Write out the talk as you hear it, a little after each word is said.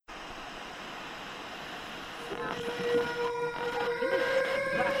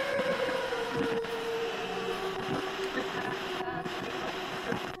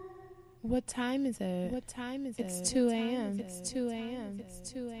What time is it? What time is it? It's 2 a.m. It's 2 a.m.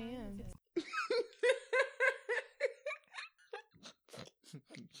 It's 2 a.m.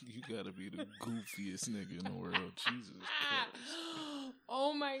 You gotta be the goofiest nigga in the world. Jesus Christ.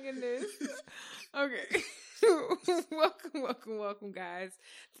 Oh my goodness. Okay. Welcome, guys,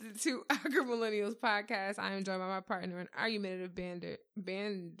 to the Two Awkward Millennials podcast. I am joined by my partner in argumentative banter.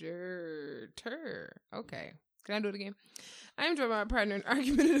 Okay. Can I do it again? I am joined by my partner in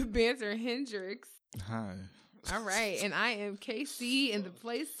argumentative banter, Hendrix. Hi. All right. And I am KC, and the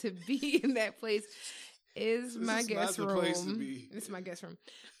place to be in that place is my guest room. This is my guest room.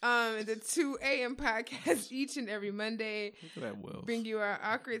 The 2 a.m. podcast each and every Monday. Look at that wealth. Bring you our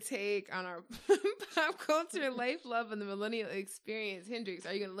awkward take on our pop culture, life, love, and the millennial experience. Hendrix,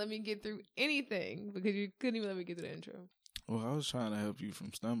 are you going to let me get through anything? Because you couldn't even let me get through the intro. Well, I was trying to help you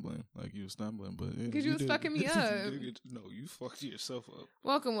from stumbling, like you were stumbling, but because you was fucking me up. No, you fucked yourself up.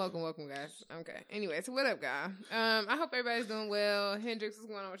 Welcome, guys. Okay. Anyway, so what up, guy? I hope everybody's doing well. Hendrix, what's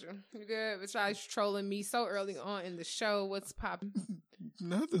going on with you? You good? Besides trolling me so early on in the show, what's popping?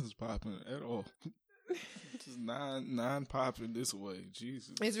 Nothing's popping at all. Just non-popping this way.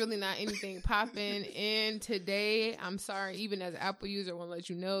 Jesus. It's really not anything popping. And today, I'm sorry, even as an Apple user, I want to let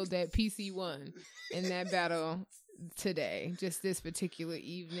you know that PC won in that battle today. Just this particular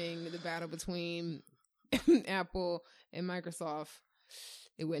evening, the battle between Apple and Microsoft,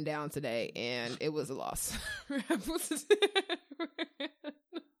 it went down today, and it was a loss for Apple today.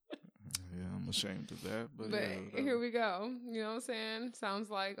 Yeah, I'm ashamed of that. But yeah, here we go. You know what I'm saying? Sounds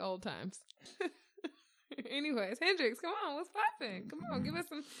like old times. Anyways, Hendrix, come on, what's popping? Come on, give us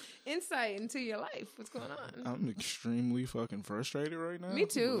some insight into your life. What's going on? I'm extremely fucking frustrated right now. Me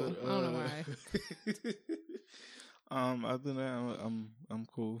too. But, I don't know why. Other than that, I'm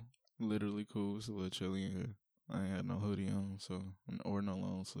cool. Literally cool. It's a little chilly in here. I ain't had no hoodie on, or no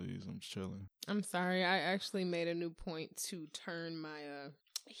long sleeves. I'm just chilling. I'm sorry. I actually made a new point to turn my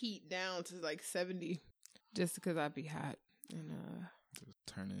heat down to like 70, just because I'd be hot and just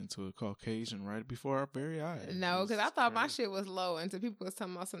turn it into a Caucasian right before our very eyes. No, because I thought my shit was low, and so people was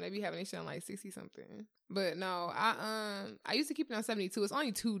talking about something. They be having their shit on like 60 something. But no, I used to keep it on 72. It's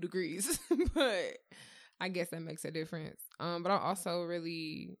only 2 degrees, but I guess that makes a difference. But I also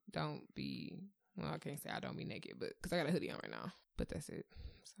really don't be. Well, I can't say I don't be naked, but because I got a hoodie on right now. But that's it.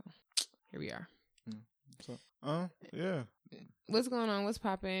 So here we are. So, yeah. What's going on? What's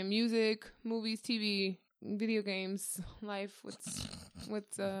popping? Music, movies, TV, video games, life.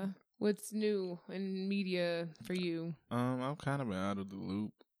 What's new in media for you? I've kind of been out of the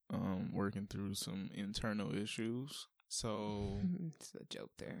loop. Working through some internal issues. So it's a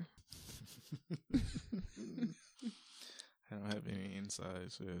joke there. I don't have any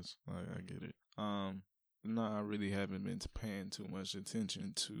insights. Yes, I get it. No, I really haven't been paying too much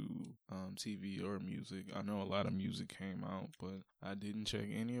attention to TV or music. I know a lot of music came out, but I didn't check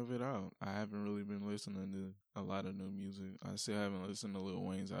any of it out. I haven't really been listening to a lot of new music. I still haven't listened to Lil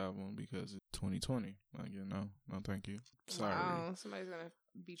Wayne's album because it's 2020. Like, no thank you. Sorry. Wow, somebody's gonna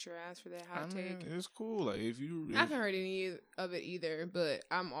beat your ass for that hot take. It's cool. Like I haven't heard any of it either, but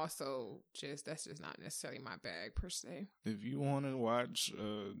I'm also that's just not necessarily my bag per se. If you want to watch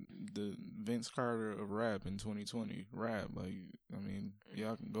the Vince Carter of rap in 2020,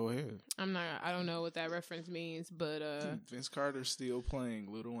 y'all can go ahead. I don't know what that reference means, but Vince Carter's still playing.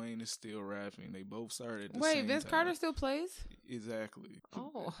 Lil Wayne is still rapping. They both started at the same Wait, Vince time. Carter still plays? Exactly.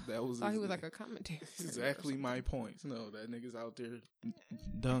 Oh, that was. I thought he was like a commentator. Exactly my point. No, that nigga's out there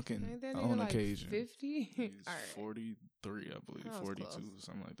dunking on like occasion. 50? He's right. 43, I believe. 42, close.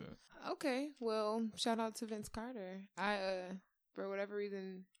 Something like that. Okay, well, shout out to Vince Carter. I, for whatever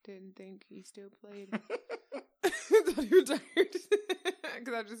reason, didn't think he still played. I thought he retired.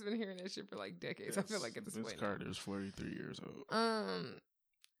 Because I've just been hearing that shit for like decades. Yes, I feel like at this point. Vince Carter is 43 years old.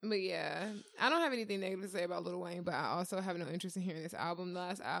 But yeah, I don't have anything negative to say about Lil Wayne, but I also have no interest in hearing this album. The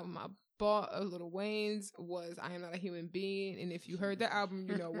last album I bought of Lil Wayne's was I Am Not a Human Being, and if you heard that album,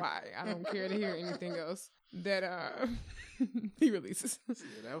 you know why. I don't care to hear anything else that he releases.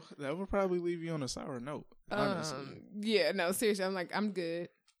 Yeah, that would probably leave you on a sour note, honestly. Yeah, no, seriously, I'm good.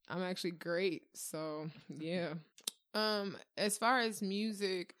 I'm actually great. So yeah. As far as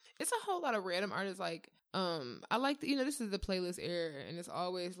music, it's a whole lot of random artists. Like, I like this is the playlist era, and it's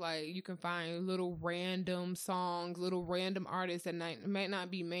always like you can find little random songs, little random artists that might not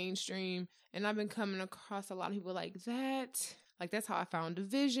be mainstream. And I've been coming across a lot of people like that. Like, that's how I found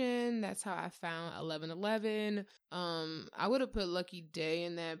Division. That's how I found 11:11. I would have put Lucky Day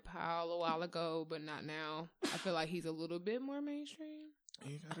in that pile a while ago, but not now. I feel like he's a little bit more mainstream.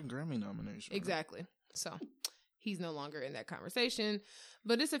 He got a Grammy nomination. Exactly. So he's no longer in that conversation.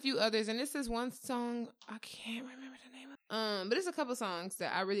 But it's a few others, and this is one song I can't remember the name of. But it's a couple songs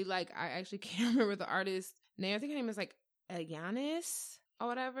that I really like. I actually can't remember the artist's name. I think her name is like Ayanis or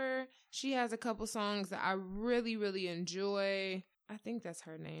whatever. She has a couple songs that I really, really enjoy. I think that's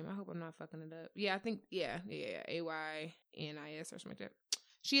her name. I hope I'm not fucking it up. Yeah, I think, yeah, AYNIS or something like that.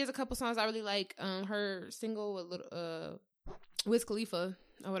 She has a couple songs I really like. Her single with Wiz Khalifa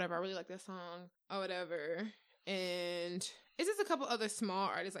or whatever. I really like that song or whatever. And it's just a couple other small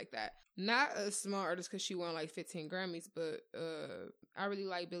artists like that. Not a small artist because she won like 15 Grammys, but I really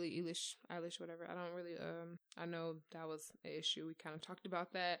like Billie Eilish, whatever. I don't really, I know that was an issue. We kind of talked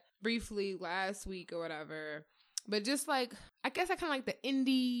about that briefly last week or whatever. But just like, I guess I kind of like the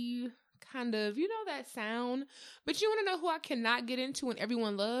indie kind of, you know, that sound. But you want to know who I cannot get into and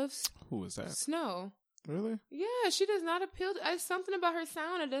everyone loves? Who is that? Snow. Really? Yeah, she does not appeal. There's something about her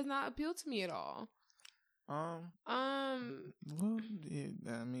sound that does not appeal to me at all. Well, yeah,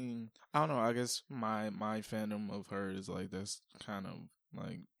 I mean, I don't know. I guess my fandom of her is like, that's kind of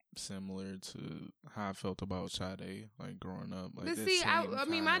like similar to how I felt about Sade, like growing up. Like, but see, I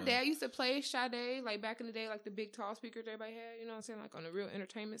mean, my dad used to play Sade, like back in the day, like the big tall speakers everybody had, you know what I'm saying? Like on a real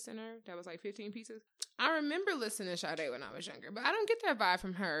entertainment center that was like 15 pieces. I remember listening to Sade when I was younger, but I don't get that vibe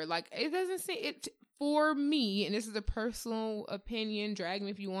from her. Like, it doesn't seem it for me, and this is a personal opinion, drag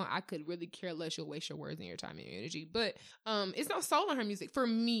me if you want. I could really care less. You'll waste your words and your time and your energy. But it's no soul in her music for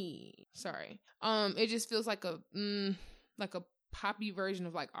me. Sorry. It just feels like a poppy version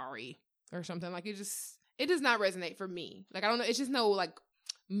of like Ari or something. Like, it does not resonate for me. Like, I don't know. It's just no like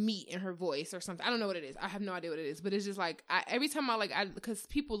meat in her voice or something. I don't know what it is. I have no idea what it is. But it's just like every time because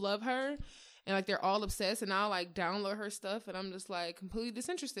people love her and like they're all obsessed, and I'll like download her stuff, and I'm just like completely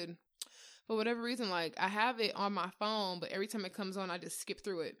disinterested. For whatever reason, like I have it on my phone, but every time it comes on, I just skip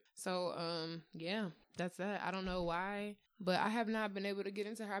through it. So, yeah, that's that. I don't know why, but I have not been able to get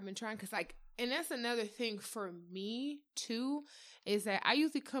into her. I've been trying because like, and that's another thing for me too, is that I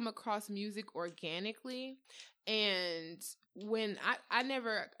usually come across music organically. And when I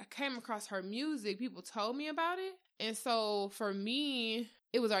never came across her music, people told me about it. And so for me,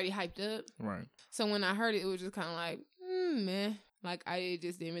 it was already hyped up. Right. So when I heard it, it was just kind of like, meh. Like, I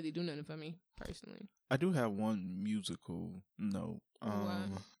just didn't really do nothing for me, personally. I do have one musical note.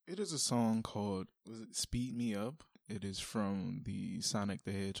 It is a song called, was it Speed Me Up? It is from the Sonic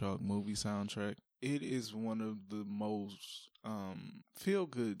the Hedgehog movie soundtrack. It is one of the most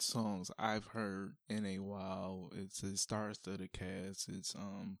feel-good songs I've heard in a while. It's a star-studded cast. It's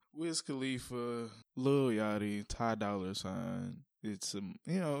Wiz Khalifa, Lil Yachty, Ty Dolla $ign. It's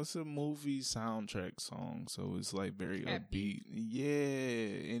it's a movie soundtrack song, so it's like very upbeat.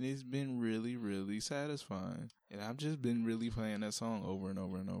 Yeah, and it's been really, really satisfying. And I've just been really playing that song over and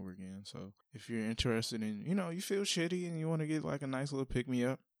over and over again. So if you're interested in, you feel shitty and you want to get like a nice little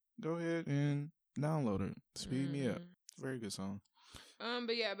pick-me-up, go ahead and download it. Speed Me Up. Very good song.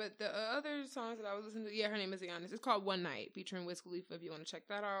 But the other songs that I was listening to, her name is Ayanis. It's called One Night, featuring Wiz Khalifa, if you want to check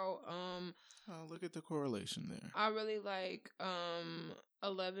that out. Look at the correlation there. I really like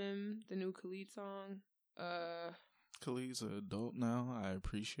 11, the new Khalid song. Khalid's an adult now. I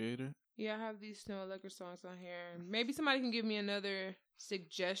appreciate it. Yeah, I have these Snow Allegra songs on here. Maybe somebody can give me another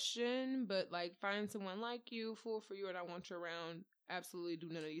suggestion, but like, Find Someone Like You, Fool for You, and I Want You Around. Absolutely do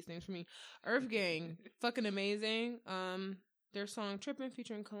none of these things for me. Earth Gang, fucking amazing. Their song Trippin'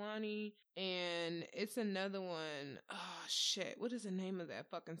 featuring Kalani, and it's another one. Oh shit, what is the name of that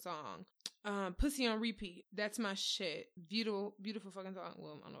fucking song? Pussy on Repeat. That's my shit. Beautiful, beautiful fucking song.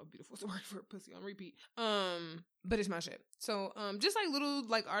 Well, I don't know if beautiful is the word for Pussy on Repeat. But it's my shit. So, just like little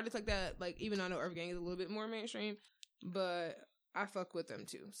like artists like that, like, even though I know Earth Gang is a little bit more mainstream, but I fuck with them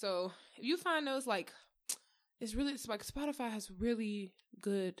too. So if you find those, like, it's like Spotify has really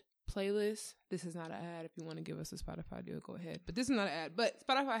good playlist. This is not an ad. If you want to give us a Spotify deal, go ahead. But this is not an ad. But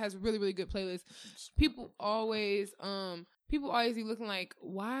Spotify has really, really good playlists. People always be looking like,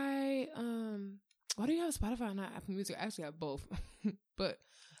 why do you have Spotify and not Apple Music? I actually have both. But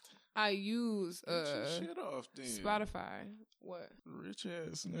I use shit off, then. Spotify. What? Rich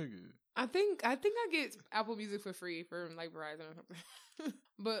ass nigga. I think I get Apple Music for free from like Verizon or something.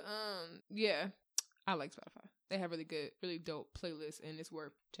 But yeah, I like Spotify. They have really good, really dope playlists, and it's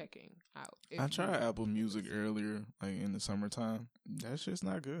worth checking out. I tried Apple Music earlier, like in the summertime. That's just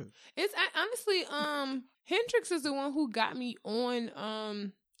not good. It's honestly, Hendrix is the one who got me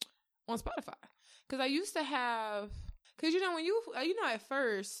on Spotify, because I used to have, Because, when at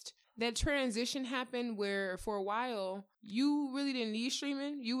first, that transition happened where for a while, you really didn't need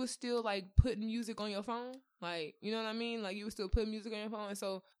streaming. You was still, like, putting music on your phone. Like, you know what I mean? Like, you were still putting music on your phone. And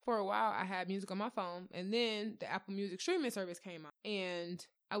so, for a while, I had music on my phone. And then the Apple Music streaming service came out. And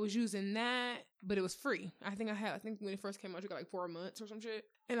I was using that, but it was free. I think when it first came out, you got, like, 4 months or some shit.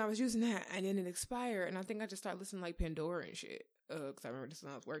 And I was using that, and then it expired. And I think I just started listening to, like, Pandora and shit. Because I remember this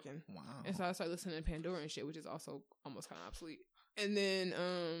when I was working. Wow. And so I started listening to Pandora and shit, which is also almost kind of obsolete. And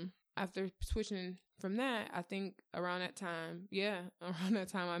then after switching from that, I think around that time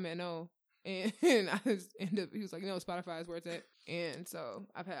I met Noah. And I just ended up, he was like, Spotify is where it's at. And so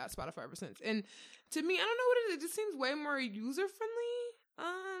I've had Spotify ever since. And to me, I don't know what it is. It just seems way more user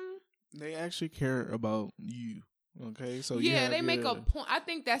friendly. They actually care about you. Okay. So they make a point. I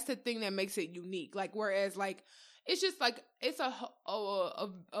think that's the thing that makes it unique. Like, whereas like, it's just like, it's a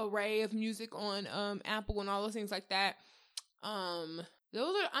array of music on Apple and all those things like that.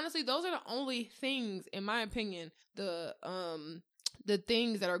 Those are the only things, in my opinion, the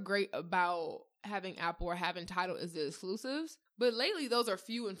things that are great about having Apple or having Tidal is the exclusives. But lately, those are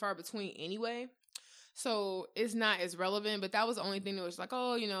few and far between anyway. So it's not as relevant, but that was the only thing that was like,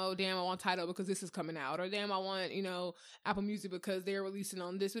 oh, damn, I want Tidal because this is coming out. Or damn, I want, Apple Music because they're releasing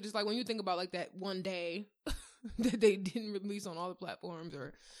on this. Which is like, when you think about like that one day that they didn't release on all the platforms,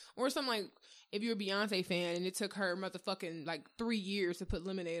 or something like, if you're a Beyonce fan and it took her motherfucking like 3 years to put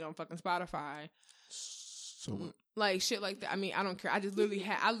Lemonade on fucking Spotify. So like shit like that. I mean, I don't care. I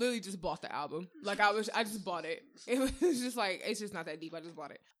literally just bought the album. Like I just bought it. It was just like, it's just not that deep. I just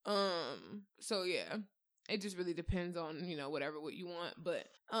bought it. So yeah, it just really depends on, what you want. But,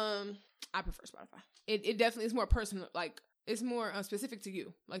 I prefer Spotify. It definitely is more personal. Like it's more specific to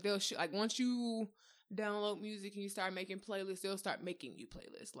you. Like they'll like once you download music and you start making playlists, they'll start making you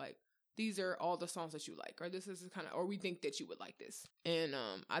playlists. Like, these are all the songs that you like, or this is or we think that you would like this. And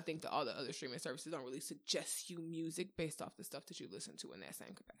I think that all the other streaming services don't really suggest you music based off the stuff that you listen to in that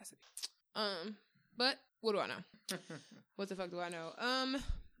same capacity. But what do I know? What the fuck do I know?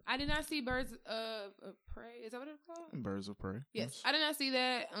 I did not see Birds of Prey. Is that what it's called? Birds of Prey. Yes. I did not see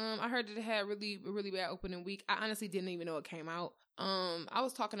that. I heard that it had really bad opening week. I honestly didn't even know it came out. I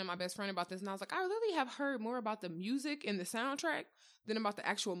was talking to my best friend about this, and I was like, I really have heard more about the music and the soundtrack than about the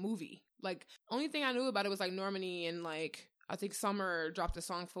actual movie. Like, only thing I knew about it was like Normani and like, I think Summer dropped a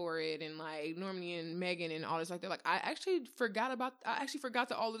song for it, and like Normani and Megan and all this like that. Like, I actually forgot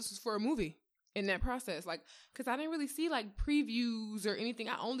that all of this was for a movie in that process. Like, cause I didn't really see like previews or anything.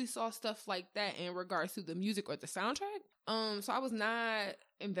 I only saw stuff like that in regards to the music or the soundtrack. So I was not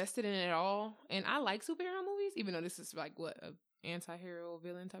invested in it at all. And I like superhero movies, even though this is like a anti-hero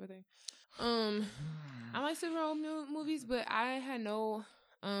villain type of thing. I like superhero movies, but I had no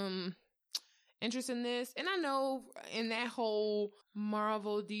interest in this. And I know in that whole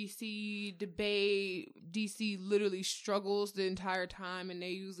Marvel DC debate, DC literally struggles the entire time, and they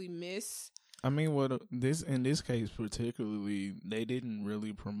usually miss. I mean, in this case particularly, they didn't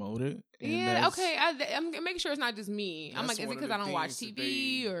really promote it. Yeah, okay. I'm making sure it's not just me. I'm like, is it because I don't watch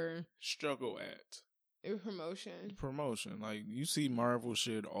TV or struggle at? Promotion. Like, you see Marvel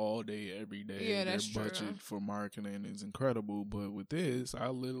shit all day, every day. Yeah, that's true. Their budget for marketing is incredible. But with this, I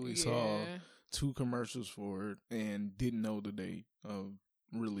literally saw 2 commercials for it and didn't know the date of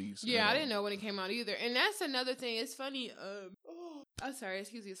release. Yeah, I didn't know when it came out either. And that's another thing. It's funny. I'm sorry.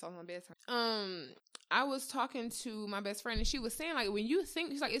 Excuse me. It's on my bedtime. I was talking to my best friend, and she was saying, like, when you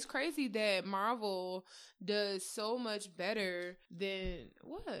think, she's like, it's crazy that Marvel does so much better than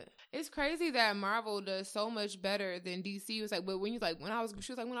what? It's crazy that Marvel does so much better than DC. It was like, but when when I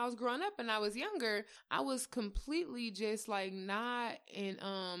was growing up and I was younger, I was completely just like not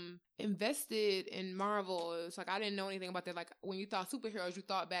invested in Marvel. It was like, I didn't know anything about that. Like, when you thought superheroes, you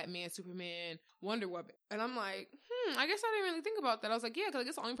thought Batman, Superman, Wonder Woman. And I'm like, I guess I didn't really think about that. I was like, yeah, because I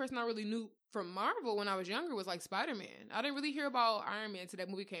guess the only person I really knew from Marvel when I was younger was like Spider-Man. I didn't really hear about Iron Man till that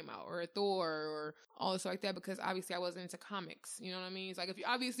movie came out, or Thor, or all this like that, because obviously I wasn't into comics. You know what I mean? It's like, if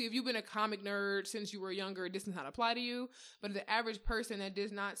you've been a comic nerd since you were younger, this does not apply to you. But the average person that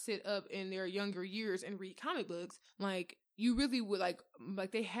does not sit up in their younger years and read comic books, like, you really would like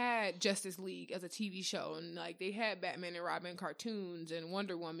they had Justice League as a TV show, and like they had Batman and Robin cartoons and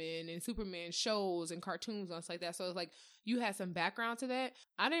Wonder Woman and Superman shows and cartoons and stuff like that. So it's like you had some background to that.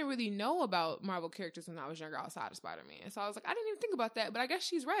 I didn't really know about Marvel characters when I was younger outside of Spider-Man. So I was like, I didn't even think about that, but I guess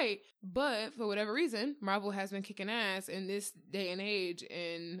she's right. But for whatever reason, Marvel has been kicking ass in this day and age.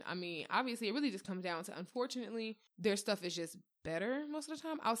 And I mean, obviously it really just comes down to, unfortunately, their stuff is just better most of the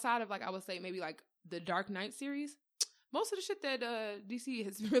time, outside of like, I would say maybe like the Dark Knight series. Most of the shit that DC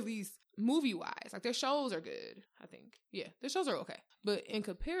has released, movie wise. Like their shows are good, I think. Yeah, their shows are okay. But in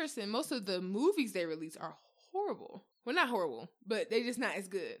comparison, most of the movies they release are horrible. Well, not horrible, but they're just not as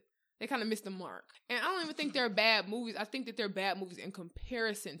good. They kind of missed the mark. And I don't even think they're bad movies. I think that they're bad movies in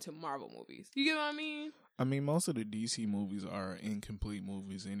comparison to Marvel movies. You get what I mean? I mean, most of the DC movies are incomplete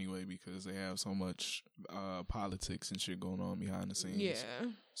movies anyway because they have so much politics and shit going on behind the scenes. Yeah.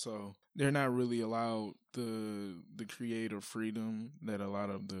 So they're not really allowed the creative freedom that a lot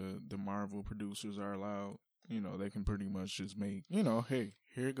of the Marvel producers are allowed. You know, they can pretty much just make, you know, hey,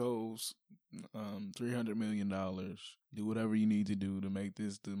 here goes $300 million. Do whatever you need to do to make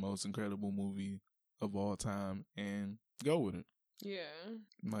this the most incredible movie of all time and go with it. Yeah.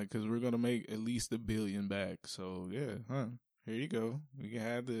 Like, because we're going to make at least $1 billion back. So, yeah, here you go. We can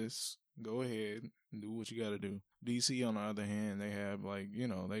have this. Go ahead and do what you got to do. DC, on the other hand, they have, like, you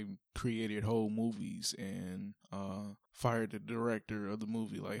know, they created whole movies and fired the director of the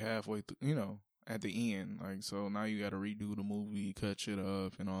movie, like, halfway through, you know, at the end. Like, so now you got to redo the movie, cut shit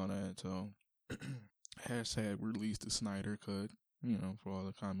up and all that. So, hashtag release the Snyder Cut, you know, for all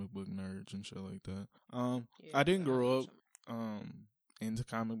the comic book nerds and shit like that. Yeah, I didn't grow up into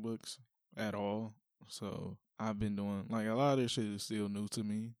comic books at all, so I've been doing, like, a lot of this shit is still new to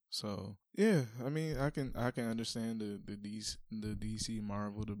me. So yeah, I mean, I can understand the DC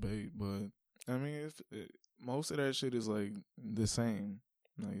Marvel debate, but I mean, most of that shit is like the same.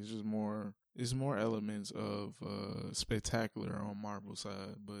 Like, it's more elements of spectacular on Marvel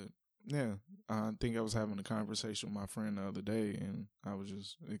side. But yeah, I think I was having a conversation with my friend the other day, and I was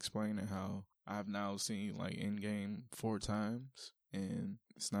just explaining how I've now seen, like, Endgame 4 times, and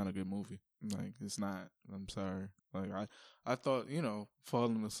it's not a good movie. Like, it's not. I'm sorry. Like, I thought, you know,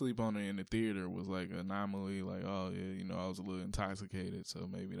 falling asleep on it in the theater was like an anomaly. Like, oh yeah, you know, I was a little intoxicated, so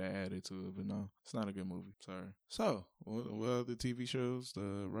maybe that added to it. But no, it's not a good movie. Sorry. So, what other TV shows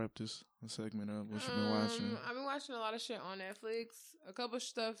to wrap this segment up? What you been watching? I've been watching a lot of shit on Netflix. A couple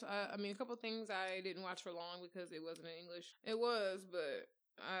stuff. A couple things I didn't watch for long because it wasn't in English. It was, but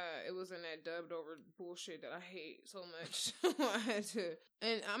it was in that dubbed over bullshit that I hate so much. I had to,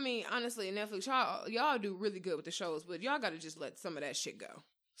 and I mean, honestly, Netflix, y'all do really good with the shows, but y'all gotta just let some of that shit go.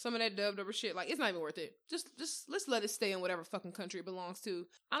 Some of that dubbed over shit, like, it's not even worth it. Just let's let it stay in whatever fucking country it belongs to.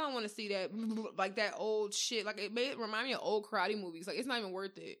 I don't want to see that, like, that old shit. Like, it made remind me of old karate movies. Like, it's not even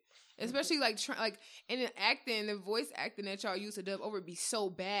worth it. Especially, like, and the acting, the voice acting that y'all use to dub over be so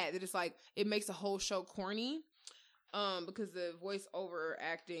bad that it's like, it makes the whole show corny. Because the voiceover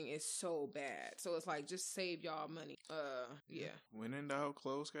acting is so bad. So it's like, just save y'all money. Yeah. When in doubt,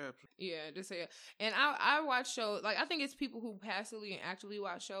 closed caption. Yeah, just say it. And I watch shows, like, I think it's people who passively and actively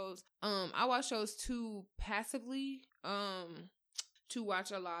watch shows. I watch shows too passively, to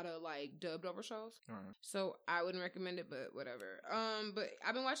watch a lot of, like, dubbed over shows. All right. So I wouldn't recommend it, but whatever. But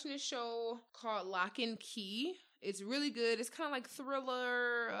I've been watching this show called Lock and Key. It's really good. It's kind of like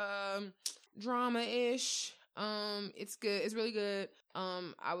thriller, drama-ish. It's good. It's really good.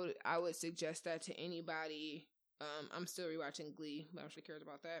 I would suggest that to anybody. I'm still rewatching Glee, but I don't really care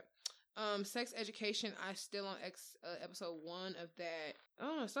about that. Sex Education, I still on episode 1 of that. I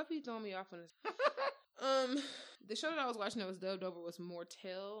don't know, stuff be throwing me off on this. The show that I was watching that was dubbed over was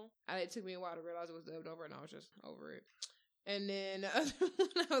Mortel. It took me a while to realize it was dubbed over, and I was just over it. And then the other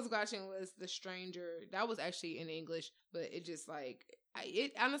one I was watching was The Stranger. That was actually in English, but it just, like,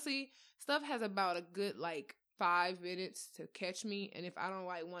 it honestly, stuff has about a good, like, 5 minutes to catch me, and if I don't,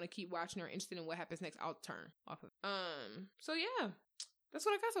 like, want to keep watching or interested in what happens next, I'll turn off of it. So yeah, that's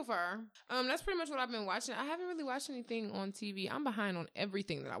what I got so far. That's pretty much what I've been watching. I haven't really watched anything on TV. I'm behind on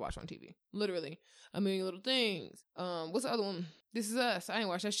everything that I watch on TV. Literally. A Million Little Things. What's the other one? This Is Us. I ain't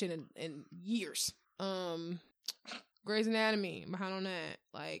watched that shit in years. Grey's Anatomy. I'm behind on that.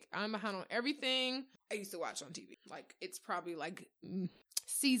 Like, I'm behind on everything I used to watch on TV. Like, it's probably, like,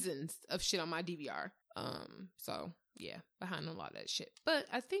 seasons of shit on my DVR. So yeah, behind on a lot of that shit. But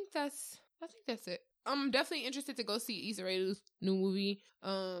I think that's it. I'm definitely interested to go see Issa Rae's new movie,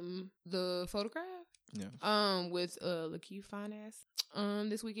 The Photograph. Yeah. With Lakeith Fine-Ass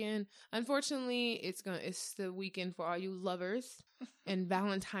this weekend. Unfortunately, it's the weekend for all you lovers and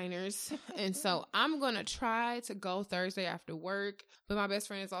Valentiners. And so I'm gonna try to go Thursday after work. But my best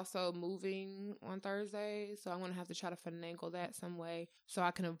friend is also moving on Thursday, so I'm gonna have to try to finagle that some way so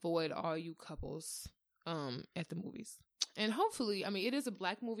I can avoid all you couples at the movies. And hopefully, I mean, it is a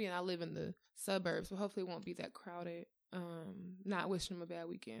black movie and I live in the suburbs, so hopefully it won't be that crowded. Not wishing them a bad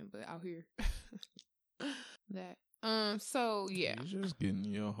weekend, but out here. That. So yeah. You're just getting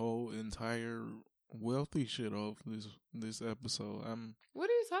your whole entire wealthy shit off this episode. What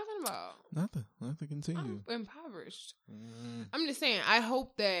are you talking about? Nothing. Let it continue. I'm impoverished. I'm just saying, I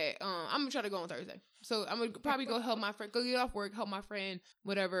hope that, I'm going to try to go on Thursday. So I'm going to probably go help my friend, go get off work, help my friend,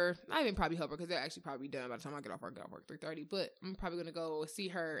 whatever. Not even probably help her because they're actually probably done by the time I get off work 3:30. But I'm probably going to go see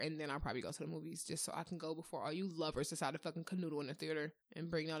her and then I'll probably go to the movies just so I can go before all you lovers decide to fucking canoodle in the theater and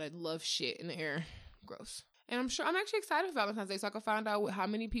bring all that love shit in the air. Gross. And I'm actually excited for Valentine's Day so I can find out how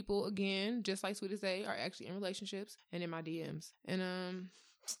many people, again, just like Sweet as Day, are actually in relationships and in my DMs. And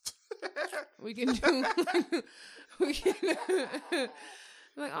we can do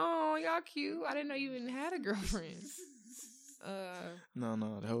like, oh, y'all cute. I didn't know you even had a girlfriend.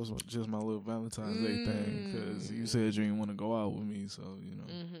 No, that was just my little Valentine's Day thing because you said you didn't want to go out with me, so you know.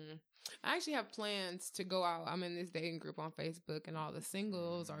 Mm-hmm. I actually have plans to go out. I'm in this dating group on Facebook, and all the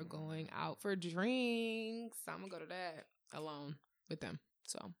singles are going out for drinks. I'm gonna go to that alone with them.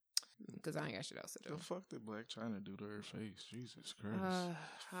 So, because I ain't got shit else to do. The fuck did Black China do to her face? Jesus Christ!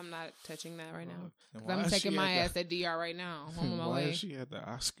 I'm not touching that right now. I'm taking my ass at DR right now. I'm on my way. Why is she at the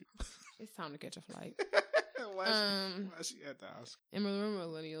Oscar? It's time to catch a flight. Why is she at the Oscar? And remember,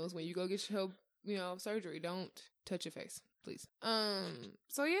 millennials, when you go get your surgery, don't touch your face, please.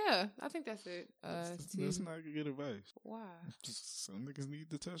 So yeah, I think that's it. That's not good advice. Why? Some niggas need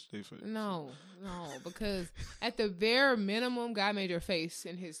to touch their face. No, because at the bare minimum, God made your face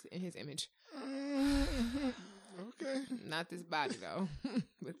in his image. Okay. Not this body though,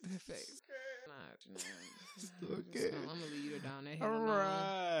 but the face. Okay. I'm gonna leave you down that hill. All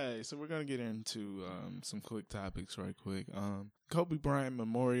right. So we're gonna get into some quick topics right quick. Kobe Bryant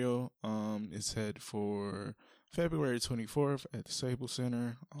Memorial is set for February 24th at the Staples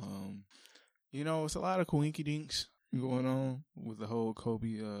Center. It's a lot of coinky dinks going on with the whole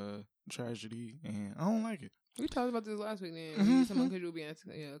Kobe tragedy, and I don't like it. We talked about this last week. Then someone could be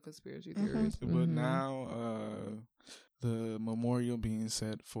a conspiracy theorist, but now the memorial being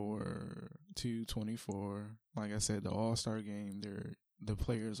set for 2/24. Like I said, the All-Star game. The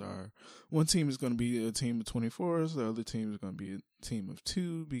players are, one team is going to be a team of 24s. The other team is going to be a team of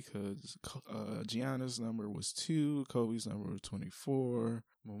 2 because Gianna's number was 2, Kobe's number was 24.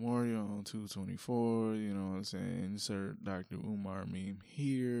 Memorial on 2/24. You know what I'm saying? Insert Dr. Umar meme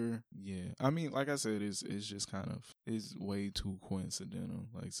here. Yeah, I mean, like I said, it's just kind of, it's way too coincidental.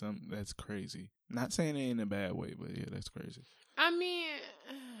 Like that's crazy. Not saying it in a bad way, but yeah, that's crazy. I mean,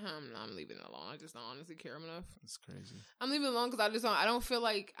 I'm leaving it alone. I just don't honestly care enough. It's crazy. I'm leaving it alone because I don't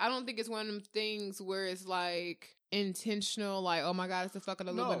think it's one of them things where it's like intentional, like, oh my God, it's the fucking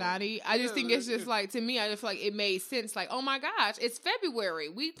Illuminati. No. I just think it's just like, to me, I just feel like it made sense. Like, oh my gosh, it's February.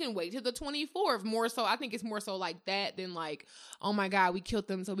 We can wait till the 24th. More so, I think it's more so like that than like, oh my God, we killed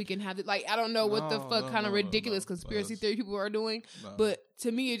them so we can have it. Like, I don't know what the fuck kind of ridiculous conspiracy theory people are doing. But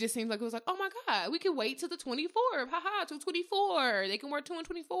to me, it just seems like it was like, oh my God, we can wait till the 24th. Haha, till 24. They can wear 2 and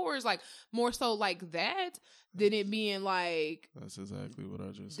 24s. Like, more so like that than it being like, that's exactly what I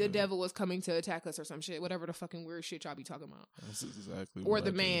just said. The said. devil was coming to attack us or some shit. Whatever the fucking weird shit y'all be talking about. That's exactly or what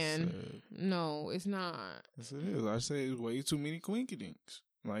the I man. just said. No, it's not. Yes, it is. I say it's way too many quinkydinks.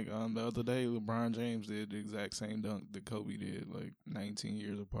 Like, the other day, LeBron James did the exact same dunk that Kobe did, like 19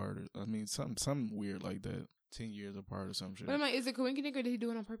 years apart. I mean, something weird like that. 10 years apart or some shit. But I'm like, is it coinkydink or did he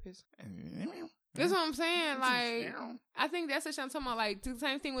do it on purpose? That's what I'm saying. Like, I think that's what I'm talking about. Like, the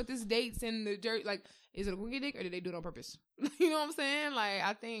same thing with this dates and the dirt. Like, is it a coinkydink or did they do it on purpose? You know what I'm saying? Like,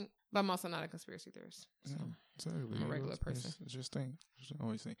 I think, but I'm also not a conspiracy theorist. So. Yeah, exactly. I'm a regular person. Just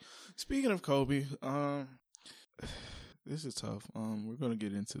always think. Speaking of Kobe, this is tough. We're gonna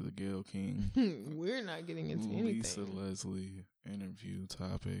get into the Gayle King. We're not getting into Lisa anything. Leslie interview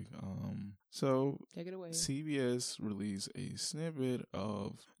topic. So take it away. CBS released a snippet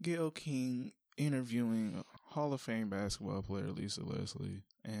of Gayle King interviewing Hall of Fame basketball player Lisa Leslie,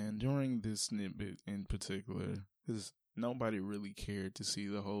 and during this snippet in particular, because nobody really cared to see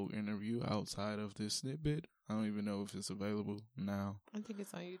the whole interview outside of this snippet. I don't even know if it's available now. I think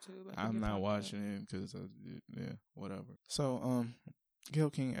it's on YouTube. I'm not watching it because, whatever. So, Gayle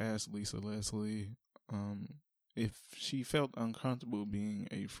King asked Lisa Leslie if she felt uncomfortable being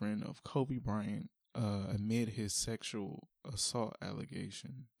a friend of Kobe Bryant amid his sexual assault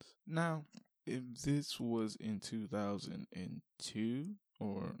allegations. Now, if this was in 2002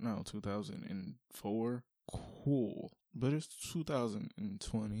 or no, 2004, cool. But it's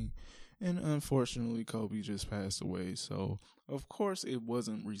 2020, and unfortunately, Kobe just passed away. So, of course, it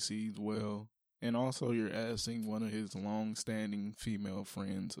wasn't received well. And also, you're asking one of his long-standing female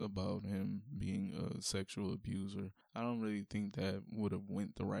friends about him being a sexual abuser. I don't really think that would have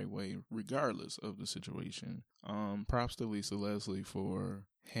went the right way, regardless of the situation. Props to Lisa Leslie for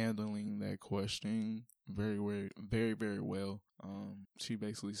handling that question very, very, very, very well. She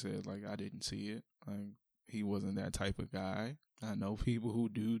basically said, like, I didn't see it. Like, he wasn't that type of guy. I know people who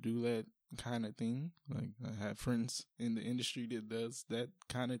do that kind of thing. Like, I have friends in the industry that does that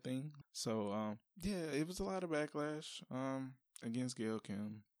kind of thing. So, yeah, it was a lot of backlash against Gayle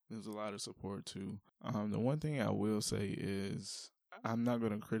Kim. There was a lot of support, too. The one thing I will say is I'm not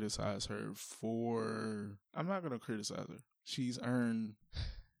going to criticize her She's earned...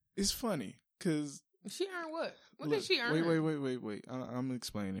 It's funny, because... She earned what? What did she earn? Wait. I'm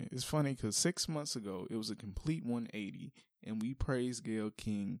explaining it. It's funny because 6 months ago, it was a complete 180, and we praised Gayle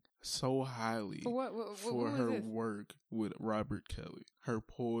King so highly for her work with Robert Kelly. Her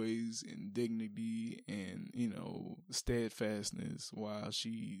poise and dignity and, steadfastness while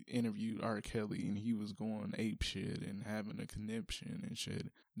she interviewed R. Kelly, and he was going ape shit and having a conniption and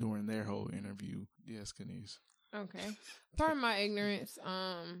shit during their whole interview. Yes, Kenise. Okay. Pardon my ignorance.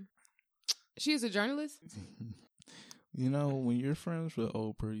 She is a journalist? When you're friends with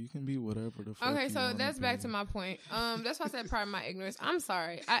Oprah, you can be whatever the fuck. Okay, so that's back to my point. That's why I said pardon my ignorance. I'm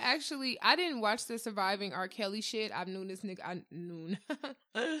sorry. I didn't watch the Surviving R. Kelly shit. I've known this nigga.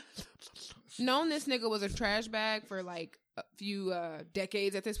 Known this nigga was a trash bag for like a few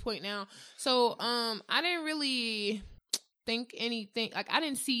decades at this point now. So I didn't really think anything. Like, I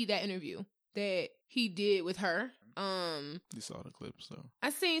didn't see that interview that he did with her. You saw the clips, though.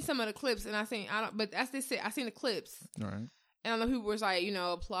 I seen some of the clips, and I seen the clips. All right. And I know people was like,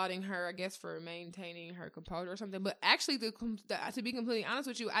 applauding her, I guess, for maintaining her composure or something. But actually, to be completely honest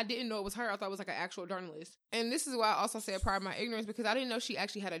with you, I didn't know it was her. I thought it was like an actual journalist. And this is why I also said pardon my ignorance, because I didn't know she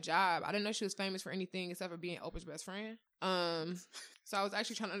actually had a job. I didn't know she was famous for anything except for being Oprah's best friend. So I was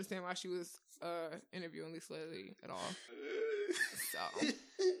actually trying to understand why she was interviewing Lisa Leslie at all. So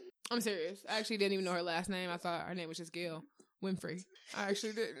I'm serious. I actually didn't even know her last name. I thought her name was just Gayle Winfrey. I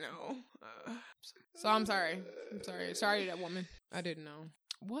actually didn't know. So I'm sorry. Sorry to that woman. I didn't know.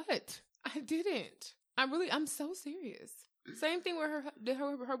 What? I didn't. I'm so serious. Same thing with her. Did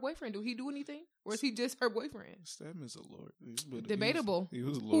her boyfriend, do he do anything? Or is he just her boyfriend? Stedman's a lawyer. Debatable. He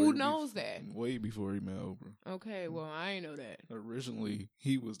was a lawyer. Who knows that? Way before he met Oprah. Okay, well, I ain't know that. Originally,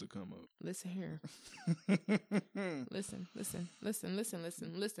 he was the come up. Listen here. Listen,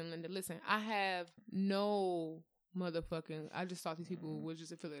 Linda, listen. I have no motherfucking... I just thought these people were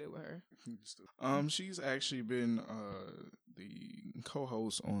just affiliated with her. She's actually been the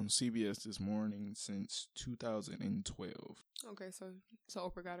co-host on CBS This Morning since 2012. Okay, so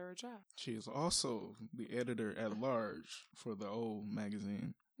Oprah got her a job. She is also the editor at large for the old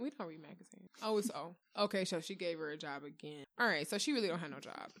magazine. We don't read magazines. Oh, it's okay, so she gave her a job again. All right, so she really don't have no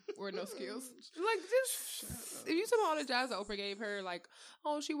job or no skills. Like, just, if you talk about all the jobs that Oprah gave her, like,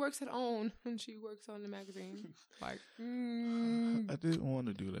 she works at OWN and she works on the magazine. Like, I didn't want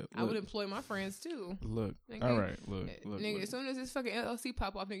to do that. Look, I would employ my friends, too. Look, nigga, all right, look. Nigga, look. As soon as this fucking LLC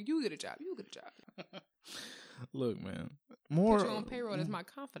pop off, nigga, you get a job. Look, man. Put you on payroll as my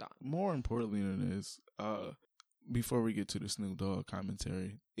confidant. More importantly than this, before we get to the Snoop Dogg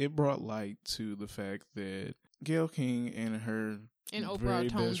commentary, it brought light to the fact that Gayle King and her very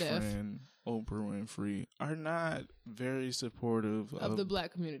best friend, Oprah Winfrey, are not very supportive of the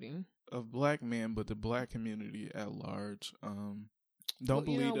black community. Of black men, but the black community at large. Don't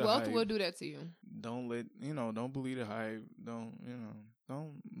believe the wealth hype. will do that to you. Don't believe the hype. Don't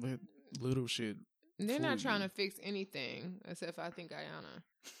let little shit. They're not trying to fix anything, except I think Guyana.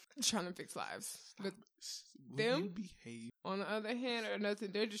 Trying to fix lives. But them, on the other hand, or nothing,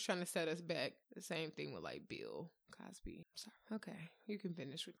 they're just trying to set us back. The same thing with like Bill Cosby. Sorry. Okay, you can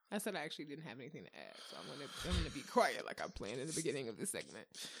finish. I said I actually didn't have anything to add, so I'm gonna be quiet like I planned in the beginning of this segment.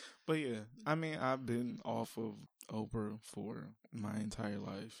 But yeah, I mean, I've been off of Oprah for my entire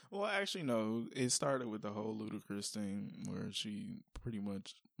life. Well, actually, no. It started with the whole Ludacris thing where she pretty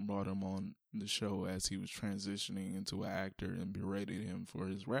much brought him on the show as he was transitioning into an actor and berated him for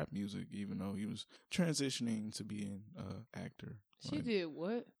his rap music, even though he was transitioning to being an actor. She did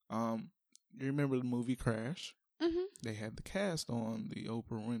what? You remember the movie Crash? Mm-hmm. They had the cast on the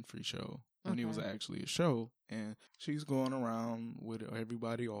Oprah Winfrey Show when it was actually a show, and she's going around with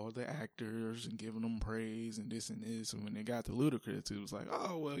everybody, all the actors, and giving them praise and this and this. And when they got to Ludacris, it was like,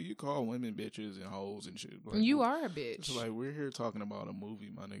 oh, well, you call women bitches and hoes and shit. Like, you are a bitch. It's like, we're here talking about a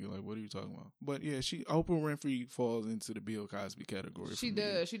movie, my nigga. Like, what are you talking about? But yeah, Oprah Winfrey falls into the Bill Cosby category. She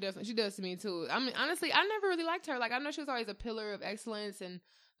does. She does to me too. I mean, honestly, I never really liked her. Like, I know she was always a pillar of excellence and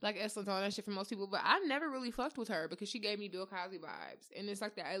like excellence on that shit for most people. But I never really fucked with her because she gave me Bill Cosby vibes, and it's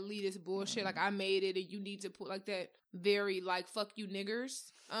like that elitist bullshit. Like, I made it, and you need to put like that very like fuck you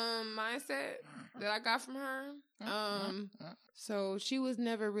niggers mindset that I got from her. So she was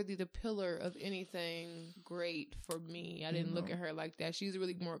never really the pillar of anything great for me. I didn't look at her like that. She's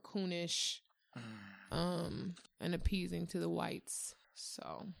really more coonish, and appeasing to the whites.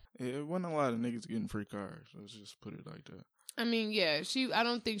 So yeah, it wasn't a lot of niggas getting free cars. Let's just put it like that. I mean, yeah, I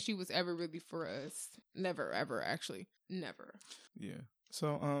don't think she was ever really for us. Never, ever, actually. Never. Yeah.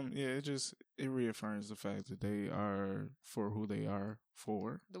 So, yeah, it reaffirms the fact that they are for who they are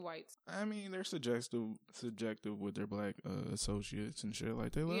for. The whites. I mean, they're subjective with their black associates and shit.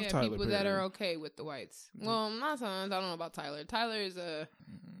 Like, they love yeah, Tyler people Perry. that are okay with the whites. Well, not sometimes. I don't know about Tyler. Tyler is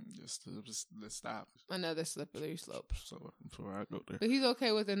Just let's stop. another slippery slope. So, before I go there. But he's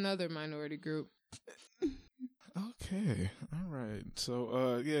okay with another minority group. Okay. All right.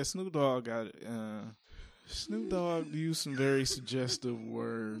 So, yeah, Snoop Dogg used some very suggestive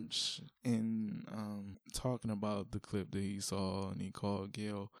words in talking about the clip that he saw, and he called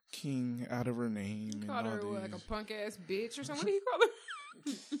Gayle King out of her name. He called her like a punk ass bitch or something. What do you call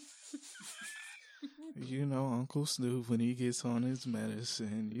her? You know, Uncle Snoop, when he gets on his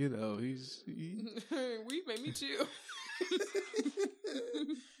medicine, you know, he Weed made me chill.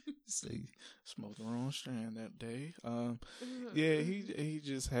 See, smoked the wrong strand that day. Yeah, he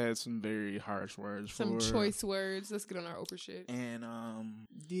just had some very harsh words. Some choice words. Let's get on our Oprah shit. And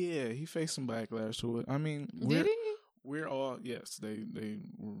yeah, he faced some backlash to it. I mean, did he? We're all, yes, they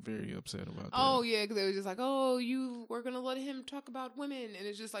were very upset about that. Oh, yeah, because they were just like, oh, you were going to let him talk about women. And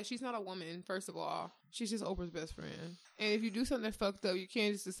it's just like, she's not a woman, first of all. She's just Oprah's best friend. And if you do something fucked up, you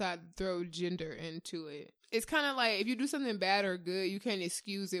can't just decide to throw gender into it. It's kind of like, if you do something bad or good, you can't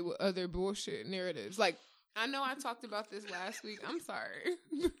excuse it with other bullshit narratives. Like, I know I talked about this last week. I'm sorry.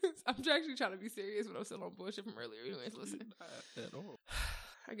 I'm actually trying to be serious, but I'm still on bullshit from earlier. Anyways, listen. Not at all.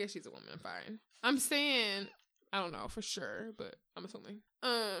 I guess she's a woman, fine. I'm saying... I don't know for sure, but I'm assuming.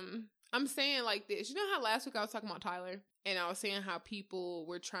 I'm saying like this. You know how last week I was talking about Tyler, and I was saying how people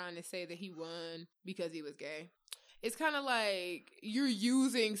were trying to say that he won because he was gay. It's kind of like you're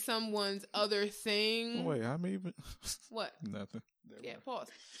using someone's other thing. Wait, I mean, what? Nothing. Yeah, pause.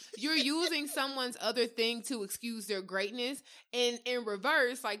 You're using someone's other thing to excuse their greatness, and in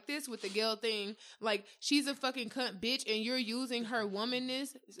reverse, like this with the Gayle thing, like she's a fucking cunt bitch, and you're using her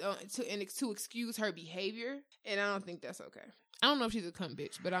womanness to excuse her behavior, and I don't think that's okay. I don't know if she's a cunt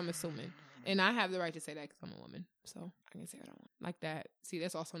bitch, but I'm assuming, and I have the right to say that because I'm a woman, so I can say what I want like that. See,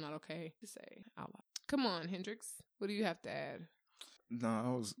 that's also not okay to say out loud. Come on, Hendrix, what do you have to add? No, I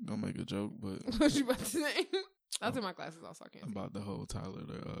was gonna make a joke, but what you about to say? I took my classes also. I can't about the whole Tyler,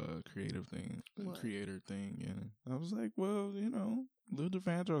 the creative thing, what? Creator thing, and I was like, well, you know, Luther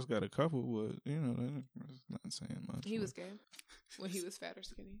Vandross got a couple, but you know, that's not saying much. He was gay when he was fat or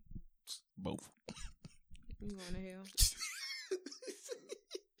skinny. Both. You going to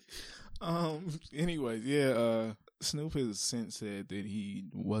hell? Anyways, yeah. Snoop has since said that he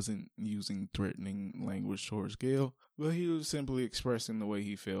wasn't using threatening language towards Gayle, but he was simply expressing the way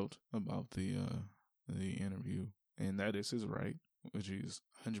he felt about the interview, and that is his right, which he's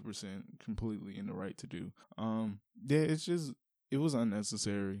 100% completely in the right to do. Yeah, it was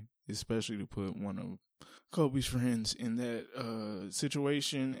unnecessary, especially to put one of Kobe's friends in that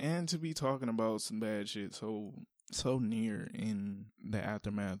situation, and to be talking about some bad shit so near in the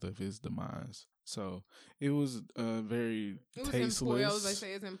aftermath of his demise. So it was very tasteless. I was like,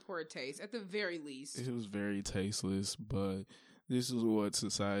 say it's in poor taste at the very least. It was very tasteless, but this is what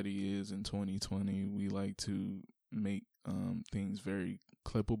society is in 2020. We like to make things very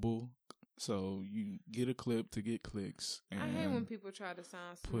clippable. So you get a clip to get clicks. And I hate when people try to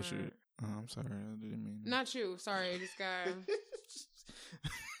sound smart. Push it. Oh, I'm sorry, I didn't mean. Not you. Sorry, this guy.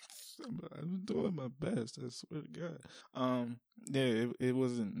 I'm doing my best. I swear to God. Yeah, it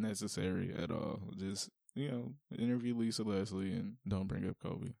wasn't necessary at all. Just, you know, interview Lisa Leslie and don't bring up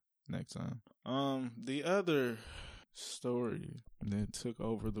Kobe next time. The other story that took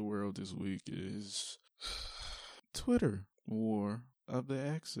over the world this week is Twitter war of the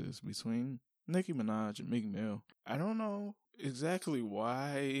exes between Nicki Minaj and Meek Mill. I don't know exactly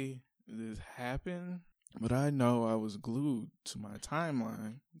why this happened, but I know I was glued to my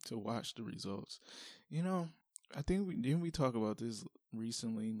timeline to watch the results. You know, I think we talk about this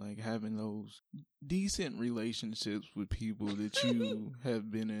recently, like having those decent relationships with people that you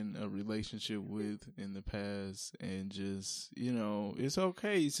have been in a relationship with in the past, and just, you know, it's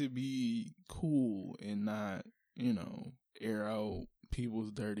okay to be cool and not, you know, air out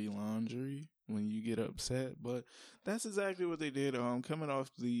people's dirty laundry when you get upset, but that's exactly what they did. Coming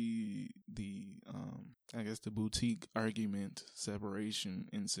off the I guess the boutique argument separation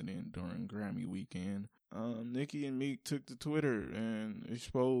incident during Grammy weekend, Nicki and Meek took to Twitter and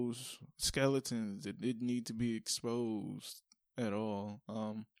exposed skeletons that didn't need to be exposed at all.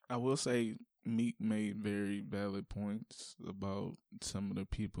 I will say Meek made very valid points about some of the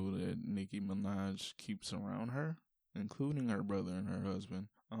people that Nicki Minaj keeps around her, including her brother and her husband,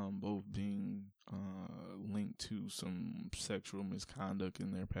 both being linked to some sexual misconduct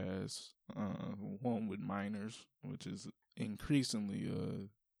in their past, one with minors, which is increasingly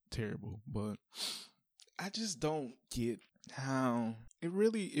terrible. But I just don't get how it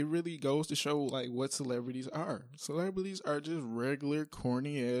really goes to show like what celebrities are. Celebrities are just regular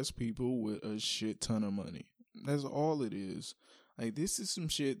corny ass people with a shit ton of money. That's all it is. Like, this is some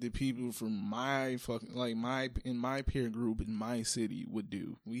shit that people from my peer group in my city would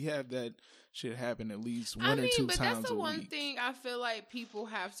do. We have that shit happen at least one or two times a week. But that's the one thing I feel like people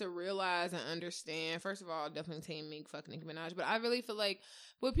have to realize and understand. First of all, definitely Team Meek, fucking Nicki Minaj. But I really feel like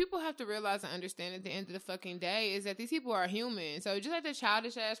what people have to realize and understand at the end of the fucking day is that these people are human. So just like the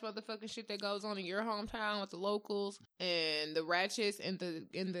childish ass motherfucking shit that goes on in your hometown with the locals and the ratchets and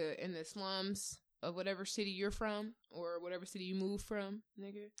in the slums of whatever city you're from or whatever city you moved from,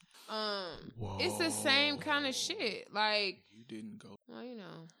 nigga. It's the same kind of shit. Like, you didn't go. Well, you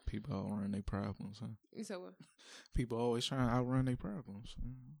know. People outrun their problems, huh? You said what? People always trying to outrun their problems.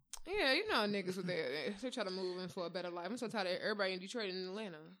 Yeah, you know niggas with they try to move in for a better life. I'm so tired of everybody in Detroit and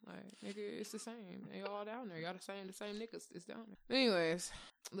Atlanta. Like, nigga, it's the same. They all down there. Y'all the same niggas. It's down there. Anyways,